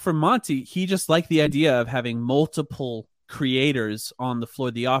 I think for Monty, he just liked the idea of having multiple creators on the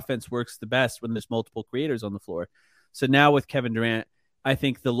floor. The offense works the best when there's multiple creators on the floor. So now with Kevin Durant, I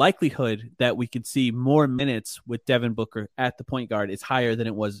think the likelihood that we could see more minutes with Devin Booker at the point guard is higher than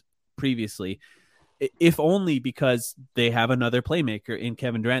it was previously, if only because they have another playmaker in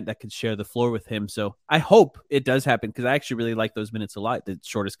Kevin Durant that could share the floor with him. So I hope it does happen, because I actually really like those minutes a lot. The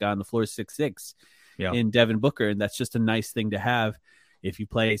shortest guy on the floor is 6'6" in Devin Booker, and that's just a nice thing to have if you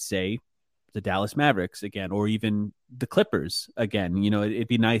play, say, the Dallas Mavericks again, or even the Clippers again. It'd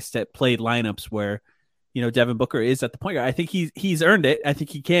be nice to play lineups where Devin Booker is at the point guard. I think he's earned it. I think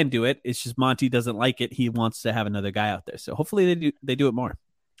he can do it. It's just Monty doesn't like it. He wants to have another guy out there. So hopefully they do it more.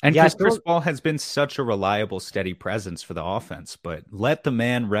 And Chris Paul has been such a reliable, steady presence for the offense, but let the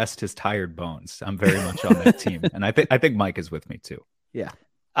man rest his tired bones. I'm very much on that team. And I think Mike is with me too. Yeah.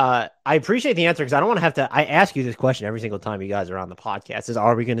 I appreciate the answer, because I don't want to have to. I ask you this question every single time you guys are on the podcast: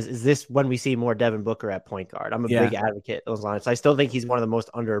 is this when we see more Devin Booker at point guard? I'm a big advocate of those lines. I still think he's one of the most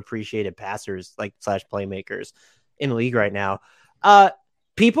underappreciated passers, slash playmakers in the league right now.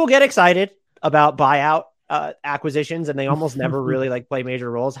 People get excited about buyout acquisitions, and they almost never really play major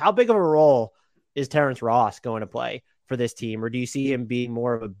roles. How big of a role is Terrence Ross going to play for this team, or do you see him being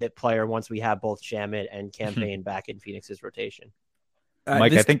more of a bit player once we have both Shamet and Campaign back in Phoenix's rotation?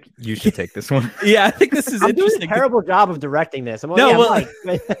 Mike, I think you should take this one. Yeah, I think this is I'm interesting. doing a terrible job of directing this.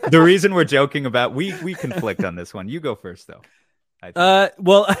 The reason we're joking about we conflict on this one. You go first, though.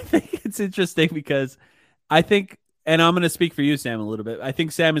 I think it's interesting because I think, and I'm going to speak for you, Sam, a little bit. I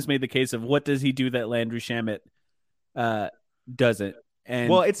think Sam has made the case of what does he do that Landry Shamet doesn't.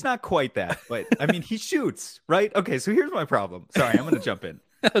 And it's not quite that, but I mean, he shoots, right? Okay, so here's my problem. Sorry, I'm going to jump in.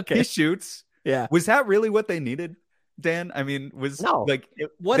 Okay, he shoots. Yeah, was that really what they needed? Dan, I mean,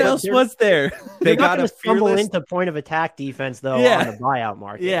 what else was there? They got to stumble into point of attack defense though on the buyout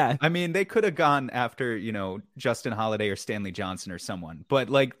market. Yeah, I mean, they could have gone after Justin Holiday or Stanley Johnson or someone, but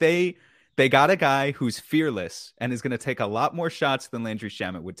they got a guy who's fearless and is going to take a lot more shots than Landry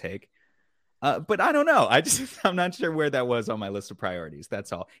Shamet would take. But I don't know. I'm not sure where that was on my list of priorities.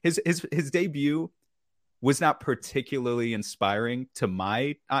 That's all. His debut was not particularly inspiring to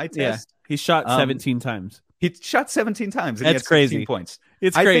my eye test. Yeah. He shot 17 times. He shot 17 times. And That's crazy. 16 points.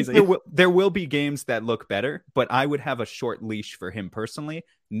 It's crazy. I think there will be games that look better, but I would have a short leash for him personally,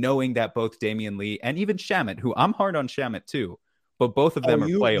 knowing that both Damian Lee and even Shamet, who I'm hard on Shamet too, but both of them are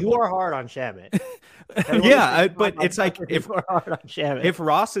playable. You are hard on Shamet. Yeah, but it's like if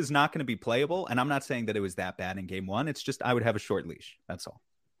Ross is not going to be playable, and I'm not saying that it was that bad in game one, it's just I would have a short leash. That's all.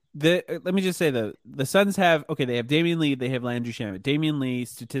 Let me just say the Suns have they have Damian Lee, they have Landry Shamet. Damian Lee,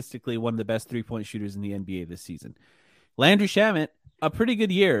 statistically one of the best 3-point shooters in the NBA this season. Landry Shamet, a pretty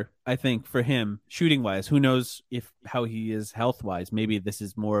good year, I think, for him shooting wise. Who knows how he is health wise? Maybe this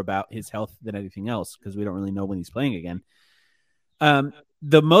is more about his health than anything else, because we don't really know when he's playing again.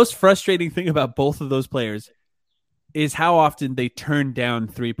 The most frustrating thing about both of those players is how often they turn down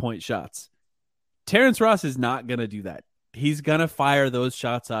 3-point shots. Terrence Ross is not going to do that. He's going to fire those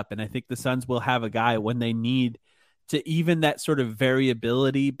shots up, and I think the Suns will have a guy when they need to even that sort of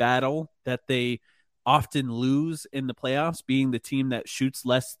variability battle that they often lose in the playoffs, being the team that shoots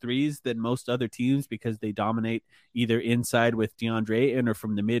less threes than most other teams because they dominate either inside with DeAndre Ayton or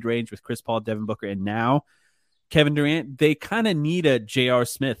from the mid-range with Chris Paul, Devin Booker, and now Kevin Durant. They kind of need a J.R.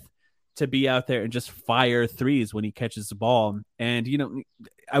 Smith to be out there and just fire threes when he catches the ball. And,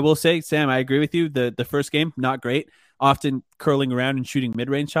 I will say, Sam, I agree with you. The first game, not great. Often curling around and shooting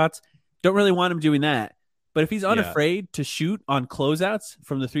mid-range shots. Don't really want him doing that. But if he's unafraid to shoot on closeouts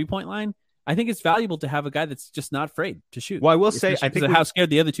from the 3-point line, I think it's valuable to have a guy that's just not afraid to shoot. Well, I will say, I think how scared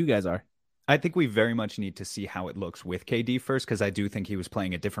the other two guys are. I think we very much need to see how it looks with KD first, because I do think he was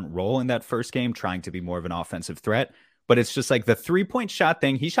playing a different role in that first game, trying to be more of an offensive threat. But it's just like the 3-point shot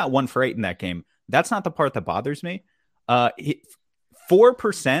thing. He shot 1 for 8 in that game. That's not the part that bothers me.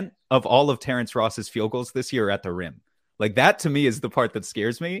 4% of all of Terrence Ross's field goals this year are at the rim. Like that to me is the part that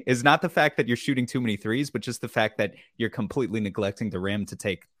scares me, is not the fact that you're shooting too many threes, but just the fact that you're completely neglecting the rim to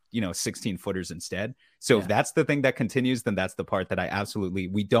take, 16 footers instead. So if that's the thing that continues, then that's the part that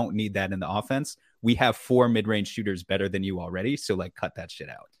we don't need that in the offense. We have 4 mid-range shooters better than you already. So like cut that shit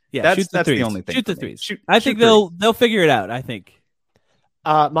out. Yeah, that's the only thing. Shoot the threes. I think they'll figure it out. I think.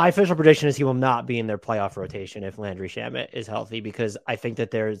 My official prediction is he will not be in their playoff rotation if Landry Shamet is healthy, because I think that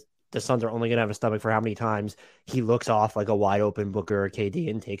the Suns are only going to have a stomach for how many times he looks off like a wide open Booker or KD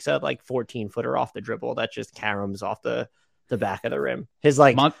and takes a 14-footer off the dribble that just caroms off the back of the rim. His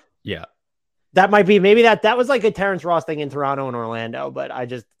that might be, maybe that was like a Terrence Ross thing in Toronto and Orlando, but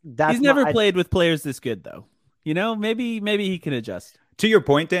he's never played with players this good though. Maybe he can adjust. To your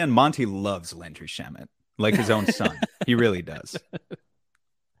point, Dan, Monty loves Landry Shamet like his own son. He really does.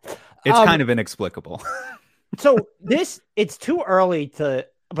 It's kind of inexplicable. So it's too early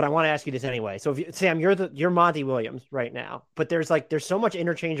but I want to ask you this anyway. So Sam, you're Monty Williams right now, but there's so much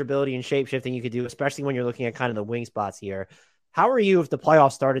interchangeability and shape shifting you could do, especially when you're looking at kind of the wing spots here. How are you, if the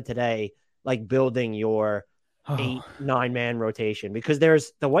playoffs started today, like building your 8-9 man rotation? Because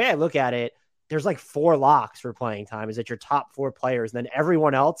the way I look at it, there's 4 locks for playing time. Is that your top 4 players, and then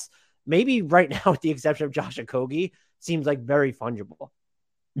everyone else, maybe right now with the exception of Josh Okogie, seems like very fungible.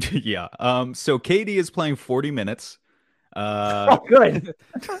 Yeah. So KD is playing 40 minutes. Good.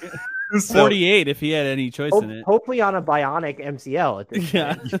 48 if he had any choice in it. Hopefully on a bionic MCL at this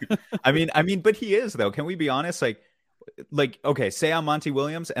point. I mean, but he is though. Can we be honest? Okay, say I'm Monty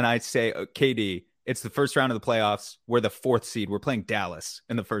Williams and I say KD, it's the first round of the playoffs. We're the 4th seed. We're playing Dallas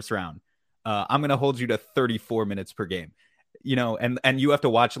in the first round. I'm going to hold you to 34 minutes per game. And you have to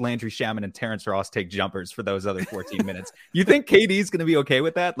watch Landry Shamet and Terrence Ross take jumpers for those other 14 minutes. You think KD is going to be okay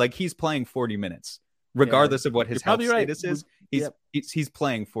with that? Like, he's playing 40 minutes, regardless of what his health status is. He's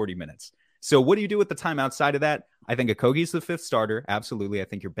playing 40 minutes. So what do you do with the time outside of that? I think Okogie's the 5th starter. Absolutely. I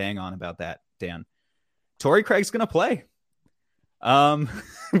think you're bang on about that, Dan. Torrey Craig's going to play.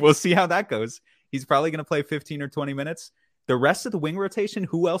 We'll see how that goes. He's probably going to play 15 or 20 minutes. The rest of the wing rotation,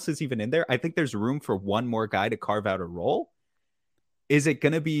 who else is even in there? I think there's room for one more guy to carve out a role. Is it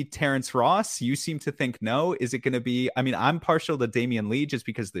going to be Terrence Ross? You seem to think no. Is it going to be, I'm partial to Damian Lee just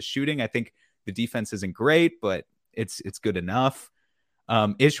because of the shooting. I think the defense isn't great, but it's good enough.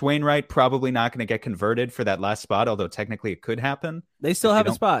 Ish Wainwright probably not going to get converted for that last spot, although technically it could happen. They still have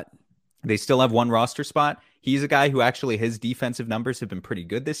a spot. They still have one roster spot. He's a guy who actually, his defensive numbers have been pretty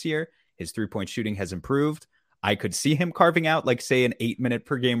good this year. His 3-point shooting has improved. I could see him carving out, say, an 8-minute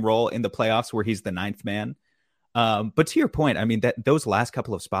per game role in the playoffs where he's the 9th man. But to your point, those last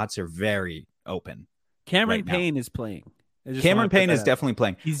couple of spots are very open. Cameron Payne is playing. Cameron Payne is definitely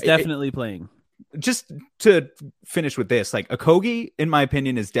playing. He's definitely playing. Just to finish with this, Okogie, in my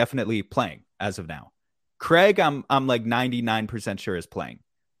opinion, is definitely playing as of now. Craig, I'm 99% sure is playing.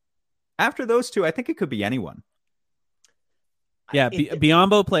 After those two, I think it could be anyone. Yeah,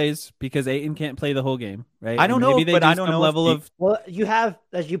 Biyombo plays because Ayton can't play the whole game, right? I don't know, but I don't know level of. Well, you have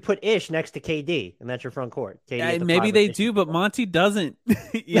as you put Ish next to KD, and that's your front court. KD maybe they do, but Monty doesn't.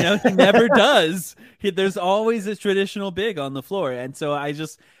 He never does. There's always a traditional big on the floor, and so I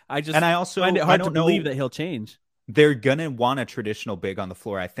just find it hard to believe that he'll change. They're gonna want a traditional big on the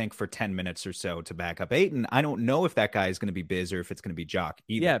floor, I think, for 10 minutes or so to back up Ayton. I don't know if that guy is going to be Biz or if it's going to be Jock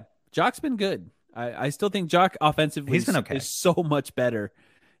either. Yeah, Jock's been good. I still think Jock offensively is so much better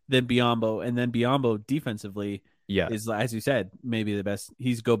than Biyombo, and then Biyombo defensively is, as you said, maybe the best.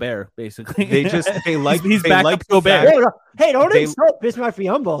 He's Gobert, basically. He's back up Gobert. Hey, don't insult Bismack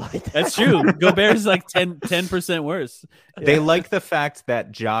Biyombo like that. That's true. Gobert's 10% worse. They like the fact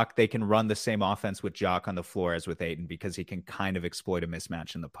that Jock, they can run the same offense with Jock on the floor as with Ayton because he can kind of exploit a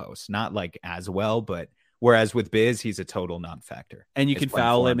mismatch in the post. Not as well, but whereas with Biz, he's a total non-factor. And you can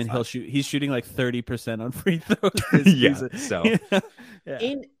foul him, and he'll shoot. He's shooting 30% on free throws.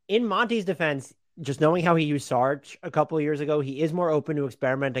 In Monty's defense, just knowing how he used Sarge a couple of years ago, he is more open to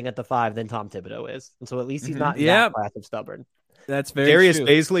experimenting at the 5 than Tom Thibodeau is, and so at least he's not that class of stubborn. That's very Darius true.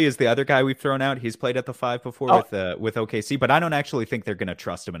 Bazley is the other guy we've thrown out. He's played at the 5 before with OKC, but I don't actually think they're going to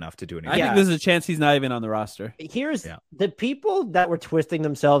trust him enough to do anything. I think there's a chance he's not even on the roster. Here's the people that were twisting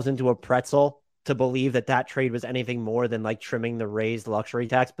themselves into a pretzel to believe that trade was anything more than trimming the raised luxury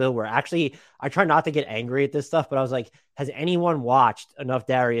tax bill, where actually I try not to get angry at this stuff, but I was like, has anyone watched enough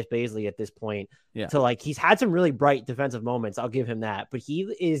Darius Bazley at this point to he's had some really bright defensive moments. I'll give him that, but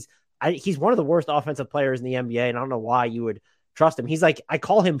he's one of the worst offensive players in the NBA. And I don't know why you would trust him. He's I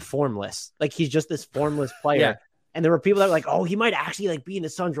call him formless. He's just this formless player. Yeah. And there were people that were oh, he might actually be in the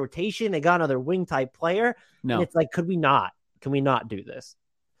Suns rotation. They got another wing type player. No, and it's can we not do this?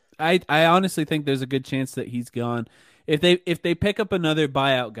 I honestly think there's a good chance that he's gone. If they pick up another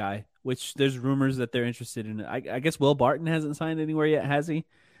buyout guy, which there's rumors that they're interested in. I guess Will Barton hasn't signed anywhere yet, has he?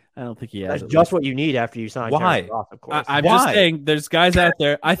 I don't think he has. That's just what you need after you sign. Why? Terrence Ross, of course. I'm just saying, there's guys out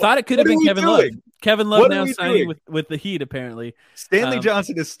there. I thought it could have been Kevin Love. Kevin Love now signing with the Heat, apparently. Stanley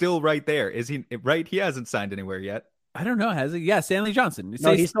Johnson is still right there. Is he right? He hasn't signed anywhere yet. I don't know. Has he? Yeah, Stanley Johnson.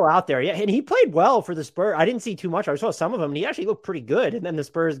 No, he's still out there. Yeah, and he played well for the Spurs. I didn't see too much. I saw some of him, and he actually looked pretty good. And then the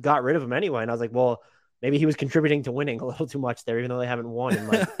Spurs got rid of him anyway. And I was like, well, maybe he was contributing to winning a little too much there, even though they haven't won in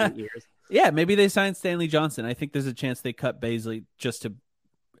like 8 years. Yeah, maybe they signed Stanley Johnson. I think there's a chance they cut Baisley just to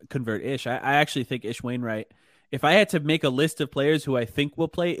convert Ish. I actually think Ish Wainwright, if I had to make a list of players who I think will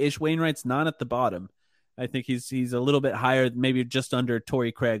play, Ish Wainwright's not at the bottom. I think he's a little bit higher, maybe just under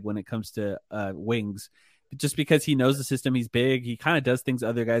Torrey Craig when it comes to wings, just because he knows the system. He's big. He kind of does things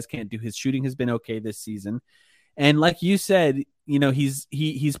other guys can't do. His shooting has been okay this season. And like you said,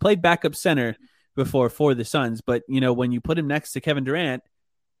 he's played backup center before for the Suns, but when you put him next to Kevin Durant,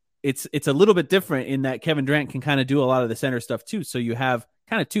 it's a little bit different in that Kevin Durant can kind of do a lot of the center stuff too. So you have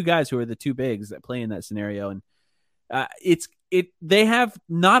kind of two guys who are the two bigs that play in that scenario. And they have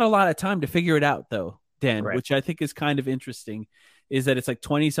not a lot of time to figure it out though, Dan, right. Which I think is kind of interesting, is that it's like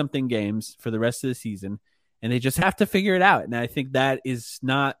 20 something games for the rest of the season and they just have to figure it out. And I think that is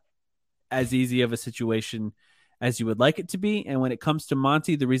not as easy of a situation as you would like it to be. And when it comes to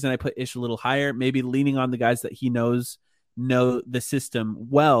Monty, the reason I put Ish a little higher, maybe leaning on the guys that he know the system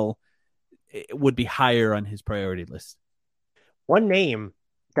well, it would be higher on his priority list. One name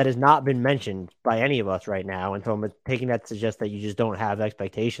that has not been mentioned by any of us right now, and so I'm taking that to suggest that you just don't have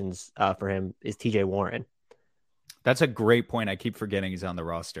expectations for him, is TJ Warren. That's a great point. I keep forgetting he's on the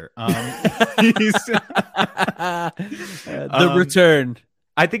roster. The return.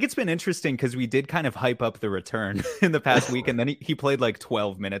 I think it's been interesting because we did kind of hype up the return in the past week, and then he played like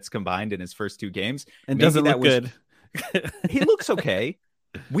 12 minutes combined in his first two games. And doesn't look good. He looks okay.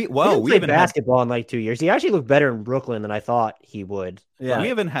 We haven't basketball in like 2 years. He actually looked better in Brooklyn than I thought he would. Yeah, we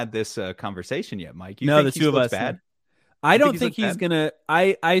haven't had this conversation yet, Mike. No, the two of us. Bad? I don't think he's gonna.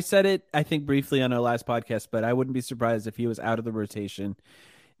 I said it, I think, briefly on our last podcast, but I wouldn't be surprised if he was out of the rotation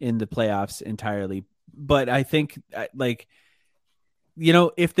in the playoffs entirely. But I think,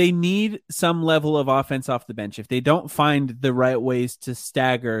 if they need some level of offense off the bench, if they don't find the right ways to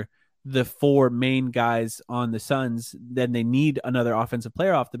stagger the four main guys on the Suns, then they need another offensive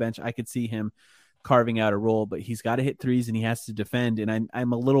player off the bench. I could see him carving out a role, but he's got to hit threes and he has to defend. And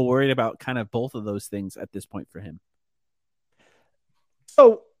I'm a little worried about kind of both of those things at this point for him.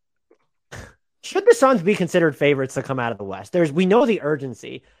 So should the Suns be considered favorites to come out of the West? We know the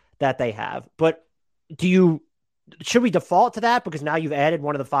urgency that they have, but should we default to that because now you've added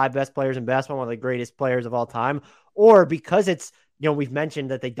one of the five best players in basketball, one of the greatest players of all time, or because it's, we've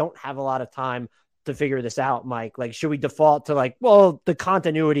mentioned that they don't have a lot of time to figure this out, Mike. Like, should we default to the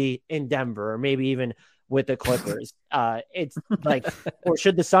continuity in Denver or maybe even with the Clippers? It's like, or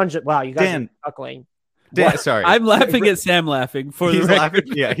should the Suns? Wow, you guys are chuckling. Dan, sorry, I'm laughing at Sam laughing. He's laughing.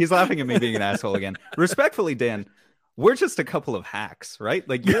 Yeah, he's laughing at me being an asshole again. Respectfully, Dan, we're just a couple of hacks, right?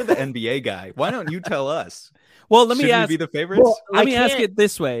 Like, you're the NBA guy. Why don't you tell us? Well, let me ask. We be the favorites? Well, let me ask it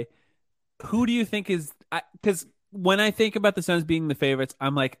this way: who do you think is? Because when I think about the Suns being the favorites,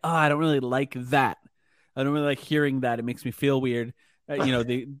 I'm like, I don't really like that. I don't really like hearing that. It makes me feel weird.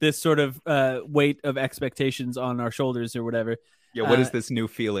 This sort of weight of expectations on our shoulders or whatever. Yeah, what is this new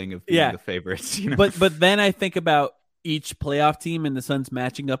feeling of being the favorites? But then I think about each playoff team and the Suns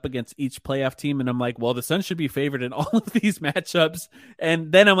matching up against each playoff team, and I'm like, well, the Suns should be favored in all of these matchups.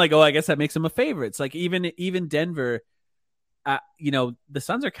 And then I'm like, I guess that makes them a favorite. It's like even Denver, the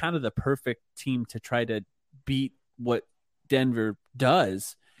Suns are kind of the perfect team to try to beat what Denver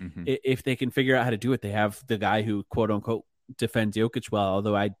does. Mm-hmm. If they can figure out how to do it. They have the guy who quote unquote defends Jokic well,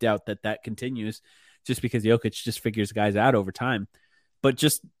 although I doubt that continues just because Jokic just figures guys out over time. But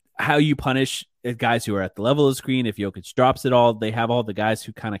just how you punish guys who are at the level of the screen, if Jokic drops it all, they have all the guys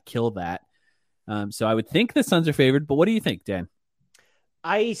who kind of kill that. So I would think the Suns are favored, but what do you think, Dan?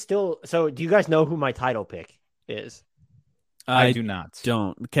 So do you guys know who my title pick is? I do not.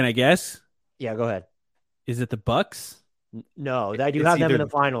 Don't. Can I guess? Yeah, go ahead. Is it the Bucks? No, I do have them in the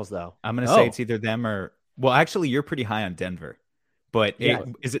finals, though. I'm going to say it's either them or... Well, actually, you're pretty high on Denver. But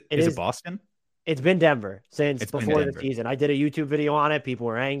is it Boston? It's been Denver since before the season. I did a YouTube video on it. People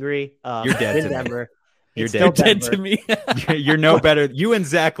were angry. You're dead to Denver. You're dead to me. You're no better. You and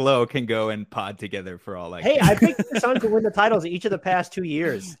Zach Lowe can go and pod together for all I care. Hey, I picked the Suns to win the titles each of the past 2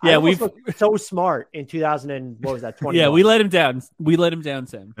 years. Yeah, we've looked so smart in 2000 and what was that? 20. Yeah, we let him down.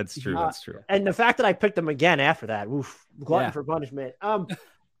 Sam. That's true. That's true. And the fact that I picked them again after that, glutton for punishment.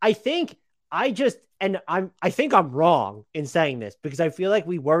 I think I think I'm wrong in saying this because I feel like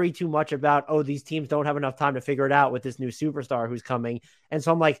we worry too much about, oh, these teams don't have enough time to figure it out with this new superstar who's coming. And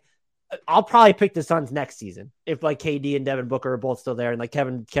so I'm like, I'll probably pick the Suns next season if like KD and Devin Booker are both still there and like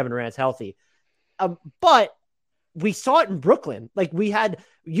Kevin Durant's healthy. But we saw it in Brooklyn. Like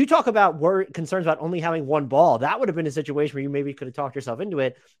you talk about concerns about only having one ball. That would have been a situation where you maybe could have talked yourself into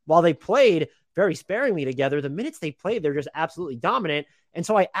it. While they played very sparingly together, the minutes they played, they're just absolutely dominant. And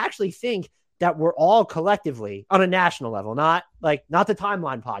so I actually think that we're all collectively on a national level, not the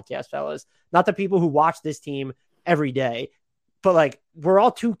Timeline podcast, fellas, not the people who watch this team every day, but like we're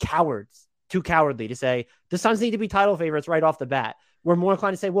all too cowardly to say the Suns need to be title favorites right off the bat. We're more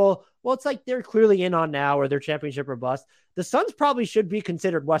inclined to say, well, it's like they're clearly in on now or they're championship or bust. The Suns probably should be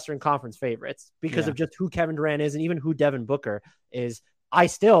considered Western Conference favorites because of just who Kevin Durant is and even who Devin Booker is. I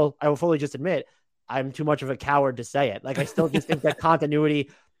will fully just admit I'm too much of a coward to say it. Like I still just think that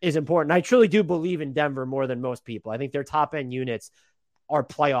continuity is important. I truly do believe in Denver more than most people. I think their top end units are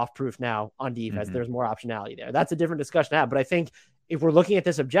playoff proof now on defense. There's more optionality there. That's a different discussion to have. But I think if we're looking at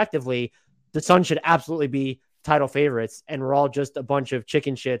this objectively, the Suns should absolutely be title favorites, and we're all just a bunch of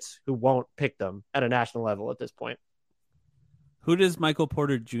chicken shits who won't pick them at a national level at this point. Who does Michael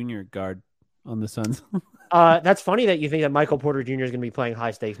Porter Jr. guard on the Suns? That's funny that you think that Michael Porter Jr. is going to be playing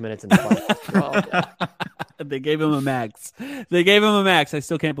high stakes minutes in the playoffs. They gave him a max. I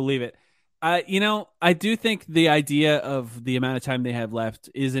still can't believe it. I do think the idea of the amount of time they have left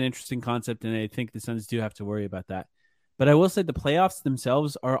is an interesting concept, and I think the Suns do have to worry about that. But I will say the playoffs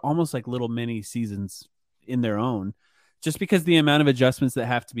themselves are almost like little mini seasons in their own, just because the amount of adjustments that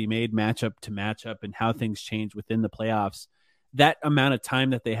have to be made matchup to matchup and how things change within the playoffs, that amount of time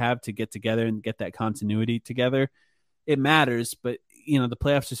that they have to get together and get that continuity together, it matters. But, the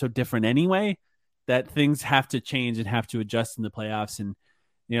playoffs are so different anyway that things have to change and have to adjust in the playoffs. And,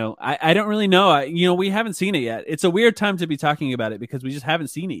 I don't really know. We haven't seen it yet. It's a weird time to be talking about it because we just haven't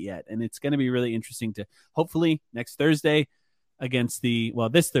seen it yet. And it's going to be really interesting to hopefully next Thursday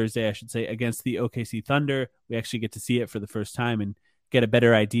this Thursday, I should say, against the OKC Thunder, we actually get to see it for the first time and get a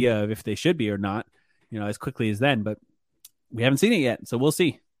better idea of if they should be or not, as quickly as then. But we haven't seen it yet, so we'll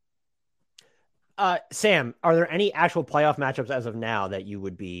see. Sam, are there any actual playoff matchups as of now that you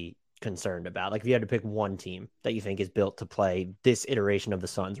would be concerned about? Like if you had to pick one team that you think is built to play this iteration of the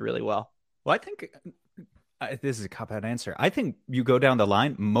Suns really well? Well, I think this is a cop-out answer. I think you go down the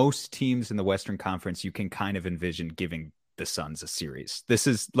line, most teams in the Western Conference, you can kind of envision giving the Suns a series. This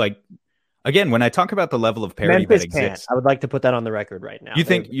is like, again, when I talk about the level of parity Memphis that exists, I would like to put that on the record right now. You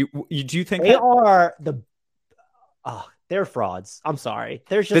think do you think they are they're frauds? I'm sorry.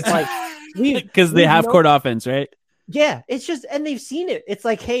 There's just like because they have court offense, right? Yeah, it's just, and they've seen it. It's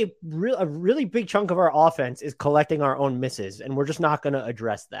like, hey, a really big chunk of our offense is collecting our own misses, and we're just not going to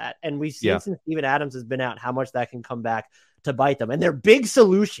address that. And we've seen since Steven Adams has been out how much that can come back to bite them. And their big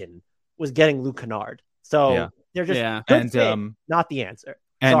solution was getting Luke Kennard. So they're just not the answer.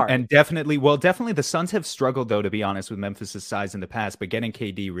 And definitely the Suns have struggled, though, to be honest, with Memphis' size in the past, but getting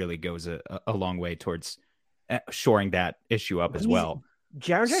KD really goes a long way towards shoring that issue up as well.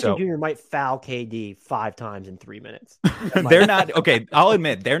 Jaren Jackson Jr. might foul KD 5 times in 3 minutes. They're not okay. I'll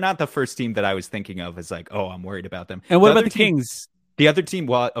admit they're not the first team that I was thinking of as like, oh, I'm worried about them. And what about the Kings? The other team,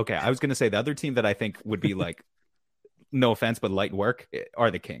 I was going to say the other team that I think would be like, no offense, but light work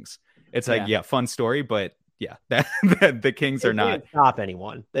are the Kings. It's like, fun story, but the Kings are not stop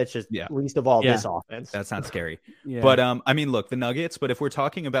anyone. That's just least of all this offense. That's not scary. But I mean, look, the Nuggets. But if we're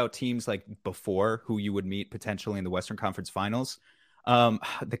talking about teams like before who you would meet potentially in the Western Conference Finals.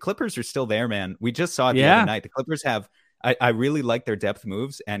 The Clippers are still there, man. We just saw it the other night. The Clippers have, I really like their depth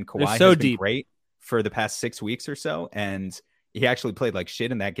moves, and Kawhi has been great for the past 6 weeks or so. And he actually played like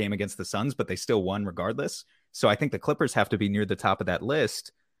shit in that game against the Suns, but they still won regardless. So I think the Clippers have to be near the top of that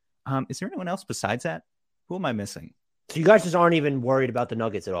list. Is there anyone else besides that? Who am I missing? So you guys just aren't even worried about the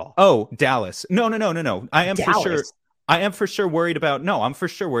Nuggets at all? Oh, Dallas. No. I am for sure. I'm for sure worried about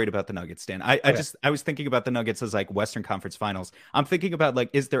the Nuggets, Dan. I was thinking about the Nuggets as like Western Conference Finals. I'm thinking about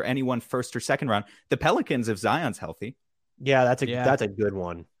like, is there anyone first or second round? The Pelicans, if Zion's healthy. Yeah, that's a good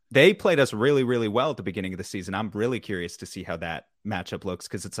one. They played us really, really well at the beginning of the season. I'm really curious to see how that matchup looks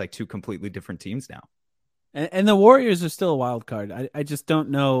because it's like 2 completely different teams now. And the Warriors are still a wild card. I just don't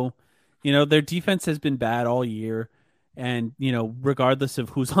know. Their defense has been bad all year. And, regardless of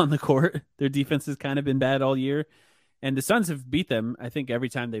who's on the court, their defense has kind of been bad all year. And the Suns have beat them, I think, every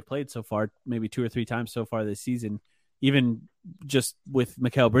time they've played so far, maybe 2 or 3 times so far this season, even just with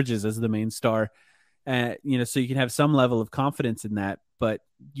Mikal Bridges as the main star. So you can have some level of confidence in that, but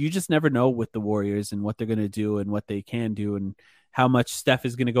you just never know with the Warriors and what they're going to do and what they can do. And how much Steph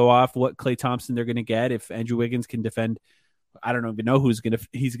is going to go off, what Klay Thompson they're going to get. If Andrew Wiggins can defend, I don't even know he's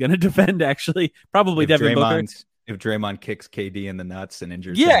going to defend. Actually, probably Devin Booker. If Draymond kicks KD in the nuts and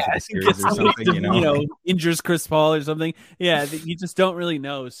injures yeah, the series or something, injures Chris Paul or something. Yeah, you just don't really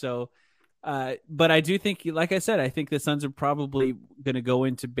know. So, but I do think, like I said, I think the Suns are probably going to go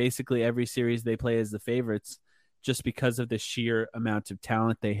into basically every series they play as the favorites, just because of the sheer amount of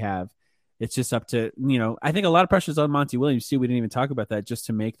talent they have. It's just up to, I think a lot of pressure is on Monty Williams too. We didn't even talk about that, just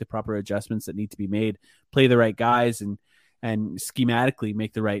to make the proper adjustments that need to be made, play the right guys, and schematically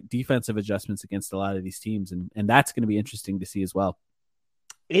make the right defensive adjustments against a lot of these teams. And that's going to be interesting to see as well.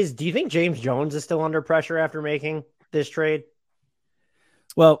 Do you think James Jones is still under pressure after making this trade?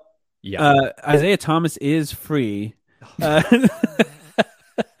 Well, yeah. Isaiah Thomas is free.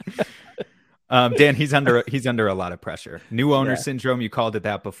 Dan, he's under a lot of pressure. New owner syndrome. You called it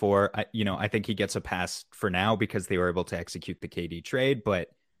that before. I think he gets a pass for now because they were able to execute the KD trade, but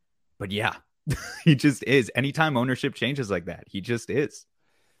yeah, he just is. Anytime ownership changes like that, he just is.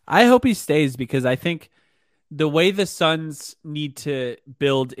 I hope he stays, because I think the way the Suns need to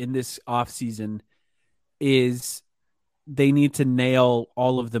build in this offseason is they need to nail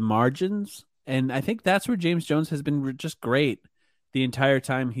all of the margins. And I think that's where James Jones has been just great the entire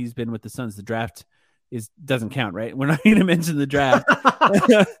time he's been with the Suns. The draft doesn't count, right? We're not going to mention the draft.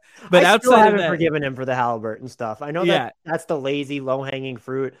 But I still haven't of that, forgiven him for the Halliburton stuff. I know that's the lazy, low-hanging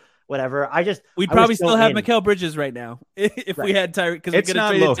fruit, whatever. We'd probably still have Mikal Bridges right now if we had Tyrese, because we could have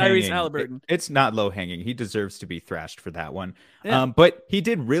traded Tyrese Halliburton. It's not low-hanging. He deserves to be thrashed for that one. Yeah. But he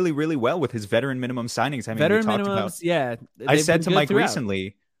did really, really well with his veteran minimum signings. I mean, veteran minimums, yeah. I said to Mike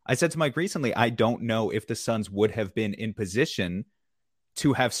recently, I don't know if the Suns would have been in position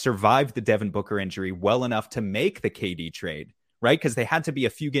to have survived the Devin Booker injury well enough to make the KD trade, right? Because they had to be a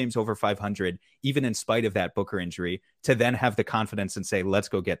few games over 500, even in spite of that Booker injury, to then have the confidence and say, let's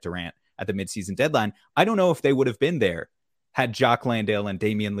go get Durant at the midseason deadline. I don't know if they would have been there had Jock Landale and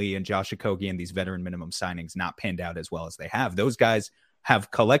Damian Lee and Josh Okogie and these veteran minimum signings not panned out as well as they have. Those guys have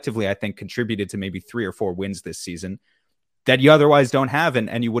collectively, I think, contributed to maybe 3 or 4 wins this season that you otherwise don't have,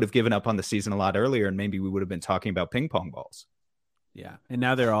 and you would have given up on the season a lot earlier, and maybe we would have been talking about ping pong balls. Yeah, and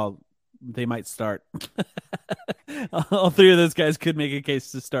now they might start. All 3 of those guys could make a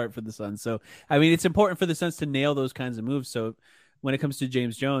case to start for the Suns. So, I mean, it's important for the Suns to nail those kinds of moves. So when it comes to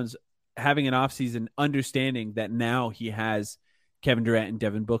James Jones, having an offseason, understanding that now he has Kevin Durant and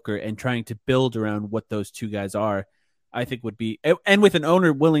Devin Booker and trying to build around what those 2 guys are, I think would be, and with an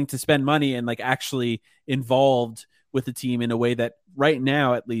owner willing to spend money and like actually involved with the team in a way that right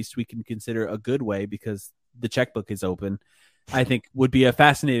now, at least, we can consider a good way because the checkbook is open, I think would be a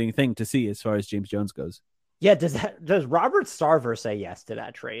fascinating thing to see as far as James Jones goes. Yeah. Does Robert Sarver say yes to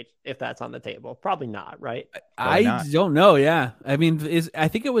that trade if that's on the table? Probably not, right? I don't know. Yeah. I mean, I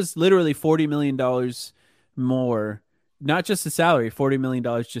think it was literally $40 million more, not just the salary, $40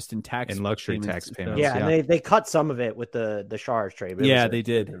 million just in tax and luxury tax payments. Yeah. And they cut some of it with the Shards trade. Yeah, they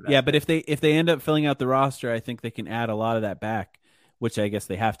did. Yeah. But if they end up filling out the roster, I think they can add a lot of that back, which I guess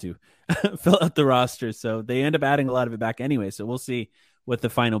they have to fill out the roster. So they end up adding a lot of it back anyway. So we'll see what the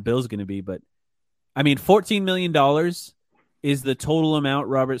final bill is going to be. But I mean, $14 million is the total amount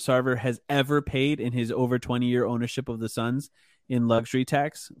Robert Sarver has ever paid in his over 20-year ownership of the Suns in luxury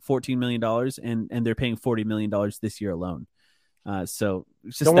tax, $14 million. And they're paying $40 million this year alone. So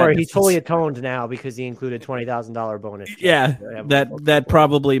it's just don't worry, he's fully atoned now because he included $20,000 bonus. Yeah, that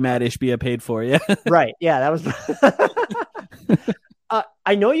probably Matt Ishbia paid for. Yeah, right. Yeah, that was.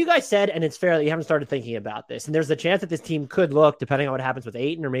 I know you guys said, and it's fair that you haven't started thinking about this, and there's a chance that this team could look, depending on what happens with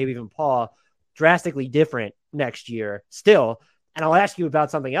Ayton or maybe even Paul, drastically different next year still. And I'll ask you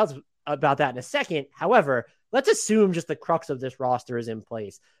about something else about that in a second. However, let's assume just the crux of this roster is in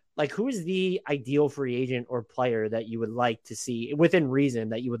place. Like, who is the ideal free agent or player that you would like to see, within reason,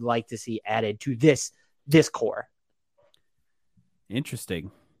 that you would like to see added to this core?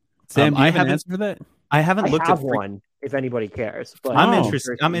 Interesting. Sam, do you have an answer for that? I haven't looked at one. If anybody cares, but I'm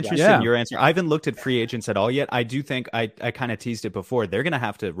interested in your answer. I haven't looked at free agents at all yet. I do think I kind of teased it before. They're going to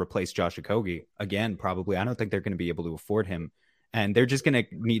have to replace Josh Okogie again, probably. I don't think they're going to be able to afford him, and they're just going to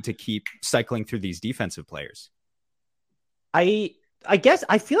need to keep cycling through these defensive players. I guess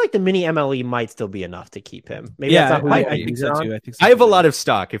I feel like the mini MLE might still be enough to keep him. Maybe that's not who I think so too. I have a lot of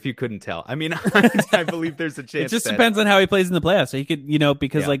stock, if you couldn't tell. I mean, I believe there's a chance. It just depends on how he plays in the playoffs. So he could,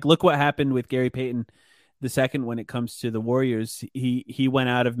 because like look what happened with Gary Payton. The second, when it comes to the Warriors, he went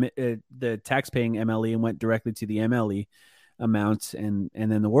out of the tax-paying MLE and went directly to the MLE amount, and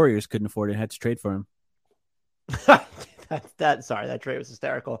then the Warriors couldn't afford it and had to trade for him. that trade was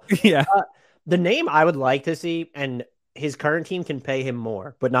hysterical. Yeah. The name I would like to see, and his current team can pay him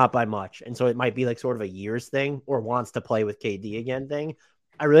more, but not by much. And so it might be like sort of a years thing or wants to play with KD again thing.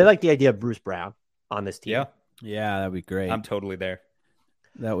 I really like the idea of Bruce Brown on this team. Yeah, that'd be great. I'm totally there.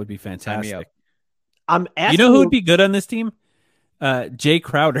 That would be fantastic. I'm asking, you know who would be good on this team? Jay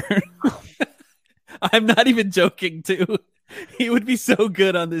Crowder. I'm not even joking, too. He would be so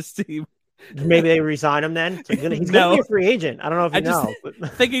good on this team. Maybe they resign him then. So he's gonna be a free agent. I don't know if you know.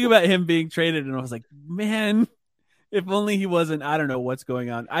 Thinking about him being traded, and I was like, man, if only he wasn't. I don't know what's going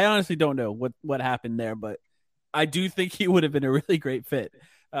on. I honestly don't know what happened there, but I do think he would have been a really great fit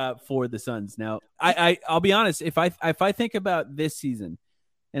for the Suns. Now, I'll be honest. If I think about this season,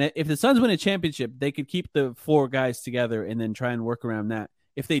 and if the Suns win a championship, they could keep the 4 guys together and then try and work around that.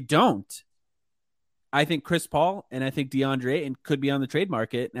 If they don't, I think Chris Paul and I think DeAndre Ayton could be on the trade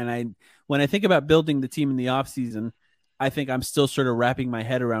market. And when I think about building the team in the offseason, I think I'm still sort of wrapping my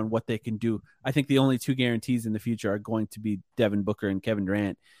head around what they can do. I think the only 2 guarantees in the future are going to be Devin Booker and Kevin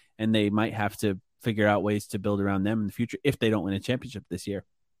Durant, and they might have to figure out ways to build around them in the future if they don't win a championship this year.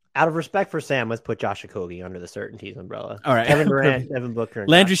 Out of respect for Sam, let's put Josh Okogie under the certainties umbrella. All right. Kevin Durant, Devin Booker, and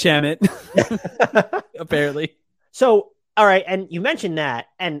Landry Shamet, apparently. So, all right, and you mentioned that,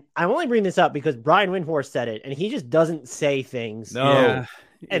 and I only bring this up because Brian Windhorst said it, and he just doesn't say things. No.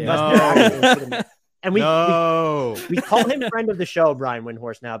 And we call him friend of the show, Brian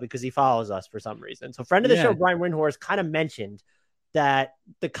Windhorst, now because he follows us for some reason. So friend of the show, Brian Windhorst, kind of mentioned that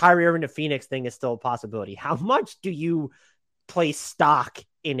the Kyrie Irving to Phoenix thing is still a possibility. How much do you place stock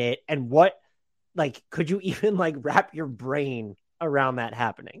in it, and what, like, could you even like wrap your brain around that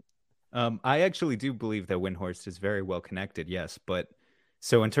happening? I actually do believe that Windhorst is very well connected, yes. But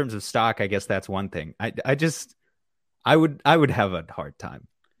so in terms of stock, I guess that's one thing. I would have a hard time.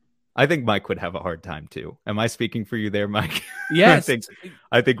 I think Mike would have a hard time too. Am I speaking for you there, Mike? Yes.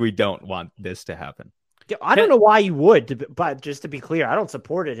 I think we don't want this to happen. I don't know why you would, but just to be clear, I don't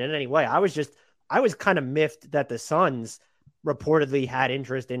support it in any way. I was kind of miffed that the Suns reportedly had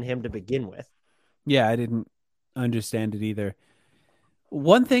interest in him to begin with. Yeah, I didn't understand it either.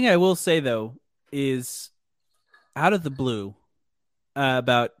 One thing I will say, though, is out of the blue,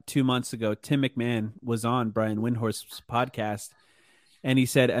 about 2 months ago, Tim McMahon was on Brian Windhorst's podcast, and he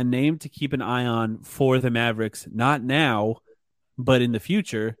said a name to keep an eye on for the Mavericks, not now, but in the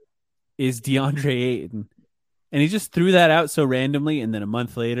future, is DeAndre Ayton. And he just threw that out so randomly, and then a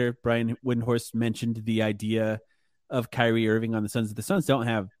month later, Brian Windhorst mentioned the idea of Kyrie Irving on the Suns. The Suns don't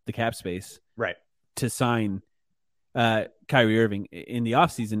have the cap space to sign Kyrie Irving in the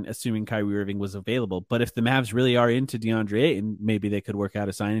offseason, assuming Kyrie Irving was available. But if the Mavs really are into DeAndre Ayton, maybe they could work out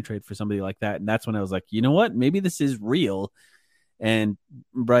a sign and trade for somebody like that. And that's when I was like, you know what? Maybe this is real. And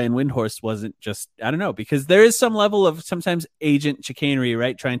Brian Windhorst wasn't just, I don't know, because there is some level of sometimes agent chicanery,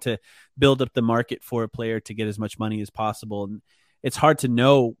 right? Trying to build up the market for a player to get as much money as possible. And it's hard to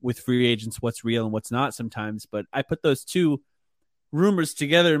know with free agents what's real and what's not sometimes. But I put those 2 rumors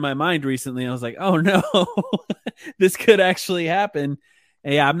together in my mind recently. And I was like, oh no, this could actually happen.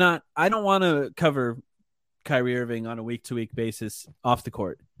 And yeah, I don't want to cover Kyrie Irving on a week-to-week basis off the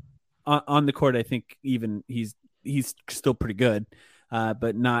court. On the court, I think even he's still pretty good,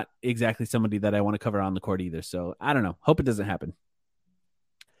 but not exactly somebody that I want to cover on the court either. So I don't know. Hope it doesn't happen.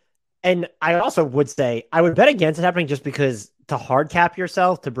 And I also would say I would bet against it happening just because to hard cap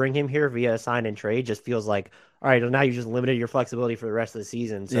yourself to bring him here via a sign and trade just feels like, all right, well, now you just limited your flexibility for the rest of the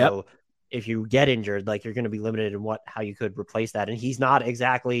season. So if you get injured, like you're going to be limited in how you could replace that. And he's not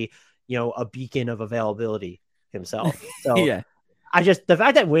exactly, a beacon of availability himself. So yeah. The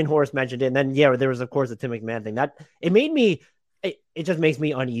fact that Windhorst mentioned it, and then, there was, of course, the Tim McMahon thing, that it just makes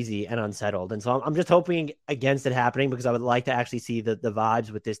me uneasy and unsettled. And so I'm just hoping against it happening because I would like to actually see the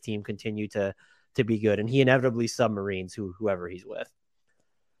vibes with this team continue to be good. And he inevitably submarines whoever he's with.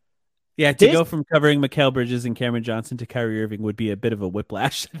 Yeah, to go from covering Mikal Bridges and Cameron Johnson to Kyrie Irving would be a bit of a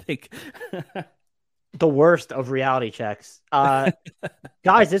whiplash, I think. The worst of reality checks.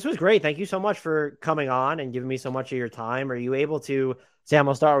 Guys, this was great. Thank you so much for coming on and giving me so much of your time. Are you able to, Sam,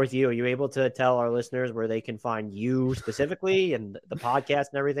 I'll start with you. Are you able to tell our listeners where they can find you specifically and the podcast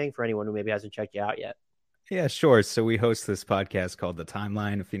and everything for anyone who maybe hasn't checked you out yet? Yeah, sure. So we host this podcast called The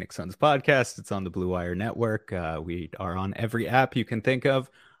Timeline, a Phoenix Suns podcast. It's on the Blue Wire Network. We are on every app you can think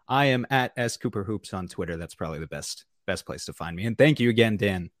of. I am at S Cooper Hoops on Twitter. That's probably the best place to find me. And thank you again,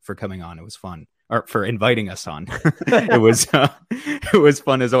 Dan, for coming on. It was fun. Or for inviting us on. It was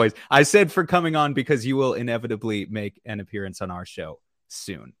fun as always. I said for coming on because you will inevitably make an appearance on our show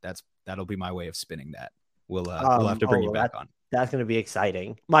soon. That'll be my way of spinning that. We'll have to bring you back on. That's going to be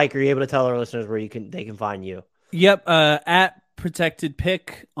exciting. Mike, are you able to tell our listeners where they can find you? Yep, at Protected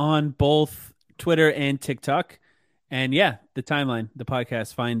Pick on both Twitter and TikTok. And yeah, the timeline, the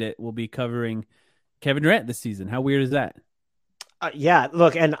podcast, Find It, will be covering Kevin Durant this season. How weird is that? Yeah,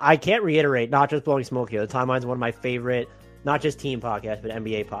 look, and I can't reiterate, not just blowing smoke here. The Timeline's one of my favorite, not just team podcasts, but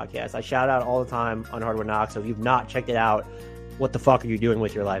NBA podcasts. I shout out all the time on Hardwood Knocks. So if you've not checked it out, what the fuck are you doing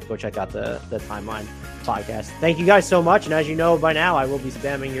with your life? Go check out the Timeline podcast. Thank you guys so much. And as you know by now, I will be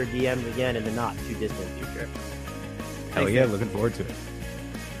spamming your DMs again in the not too distant future. Hell yeah, looking forward to it.